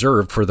been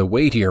reserved for the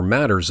weightier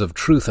matters of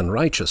truth and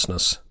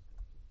righteousness.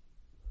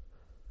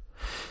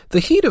 The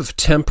heat of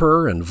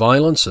temper and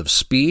violence of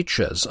speech,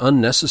 as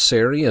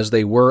unnecessary as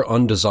they were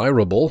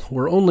undesirable,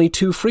 were only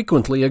too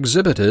frequently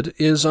exhibited,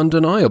 is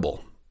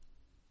undeniable.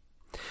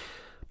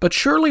 But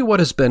surely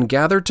what has been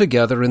gathered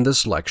together in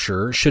this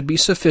lecture should be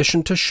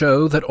sufficient to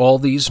show that all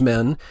these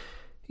men,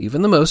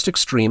 even the most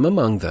extreme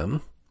among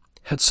them,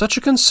 had such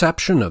a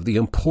conception of the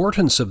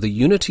importance of the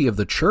unity of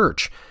the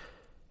Church,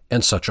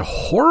 and such a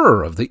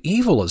horror of the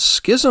evil of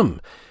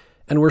schism,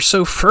 and were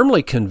so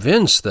firmly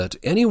convinced that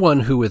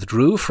anyone who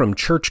withdrew from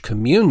church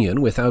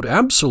communion without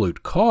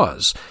absolute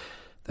cause,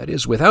 that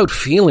is, without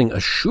feeling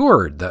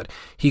assured that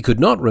he could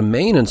not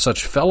remain in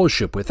such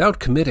fellowship without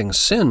committing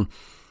sin,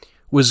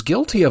 was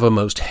guilty of a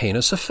most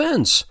heinous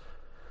offense,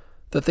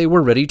 that they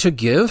were ready to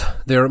give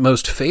their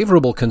most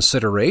favorable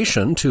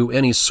consideration to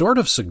any sort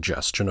of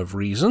suggestion of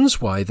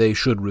reasons why they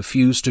should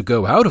refuse to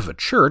go out of a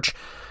church,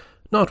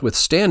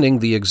 notwithstanding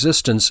the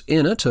existence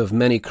in it of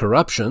many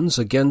corruptions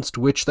against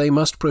which they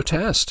must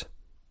protest.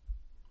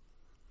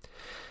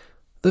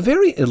 The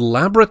very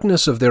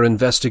elaborateness of their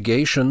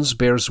investigations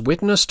bears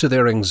witness to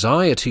their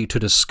anxiety to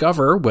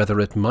discover whether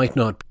it might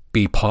not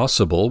be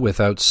possible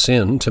without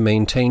sin to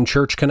maintain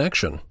church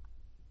connection.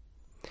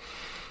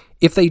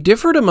 If they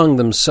differed among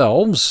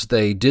themselves,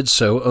 they did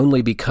so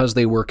only because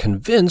they were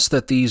convinced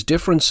that these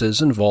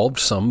differences involved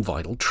some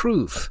vital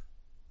truth.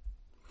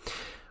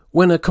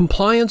 When a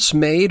compliance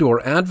made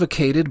or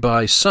advocated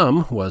by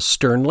some was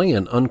sternly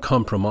and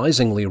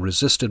uncompromisingly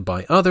resisted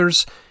by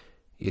others,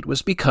 it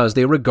was because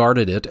they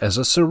regarded it as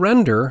a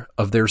surrender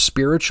of their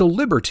spiritual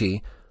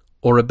liberty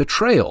or a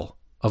betrayal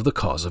of the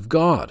cause of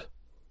God.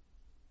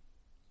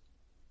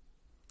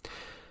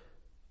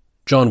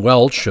 John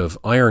Welch of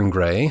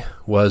Irongray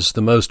was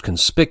the most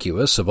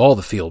conspicuous of all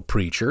the field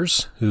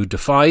preachers who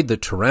defied the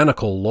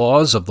tyrannical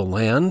laws of the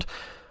land.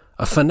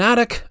 A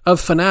fanatic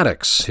of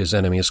fanatics, his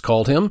enemies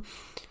called him.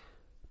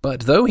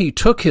 But though he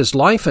took his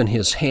life in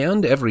his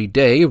hand every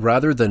day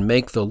rather than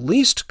make the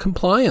least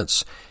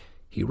compliance,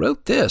 he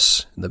wrote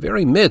this in the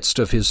very midst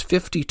of his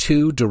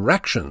 52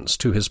 directions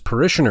to his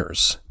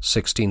parishioners,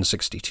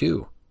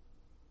 1662.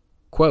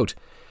 Quote,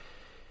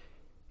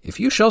 "If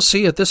you shall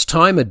see at this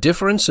time a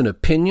difference in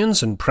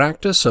opinions and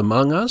practice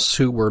among us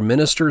who were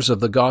ministers of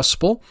the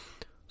gospel,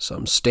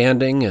 some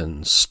standing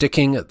and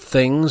sticking at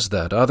things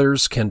that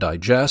others can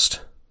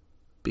digest,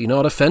 be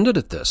not offended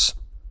at this.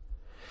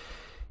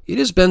 It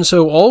has been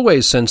so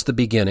always since the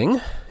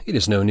beginning. It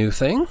is no new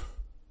thing.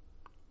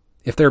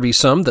 If there be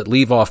some that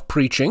leave off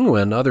preaching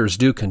when others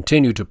do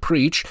continue to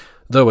preach,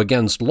 though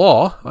against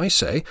law, I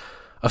say,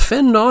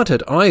 offend not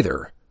at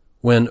either,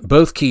 when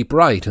both keep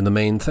right in the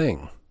main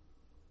thing."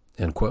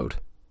 End quote.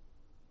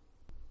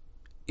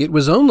 It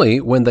was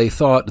only when they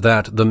thought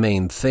that the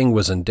main thing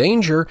was in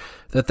danger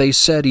that they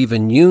said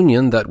even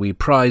union that we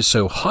prize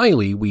so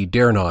highly we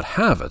dare not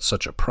have at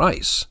such a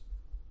price.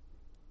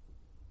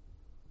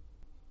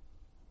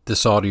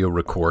 This audio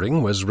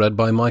recording was read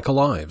by Michael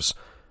Ives.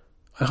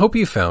 I hope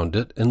you found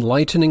it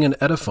enlightening and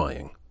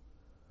edifying.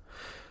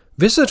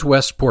 Visit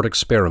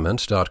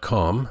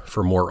westportexperiment.com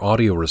for more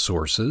audio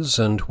resources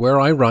and where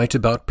I write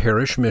about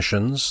parish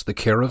missions, the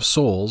care of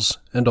souls,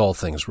 and all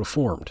things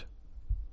Reformed.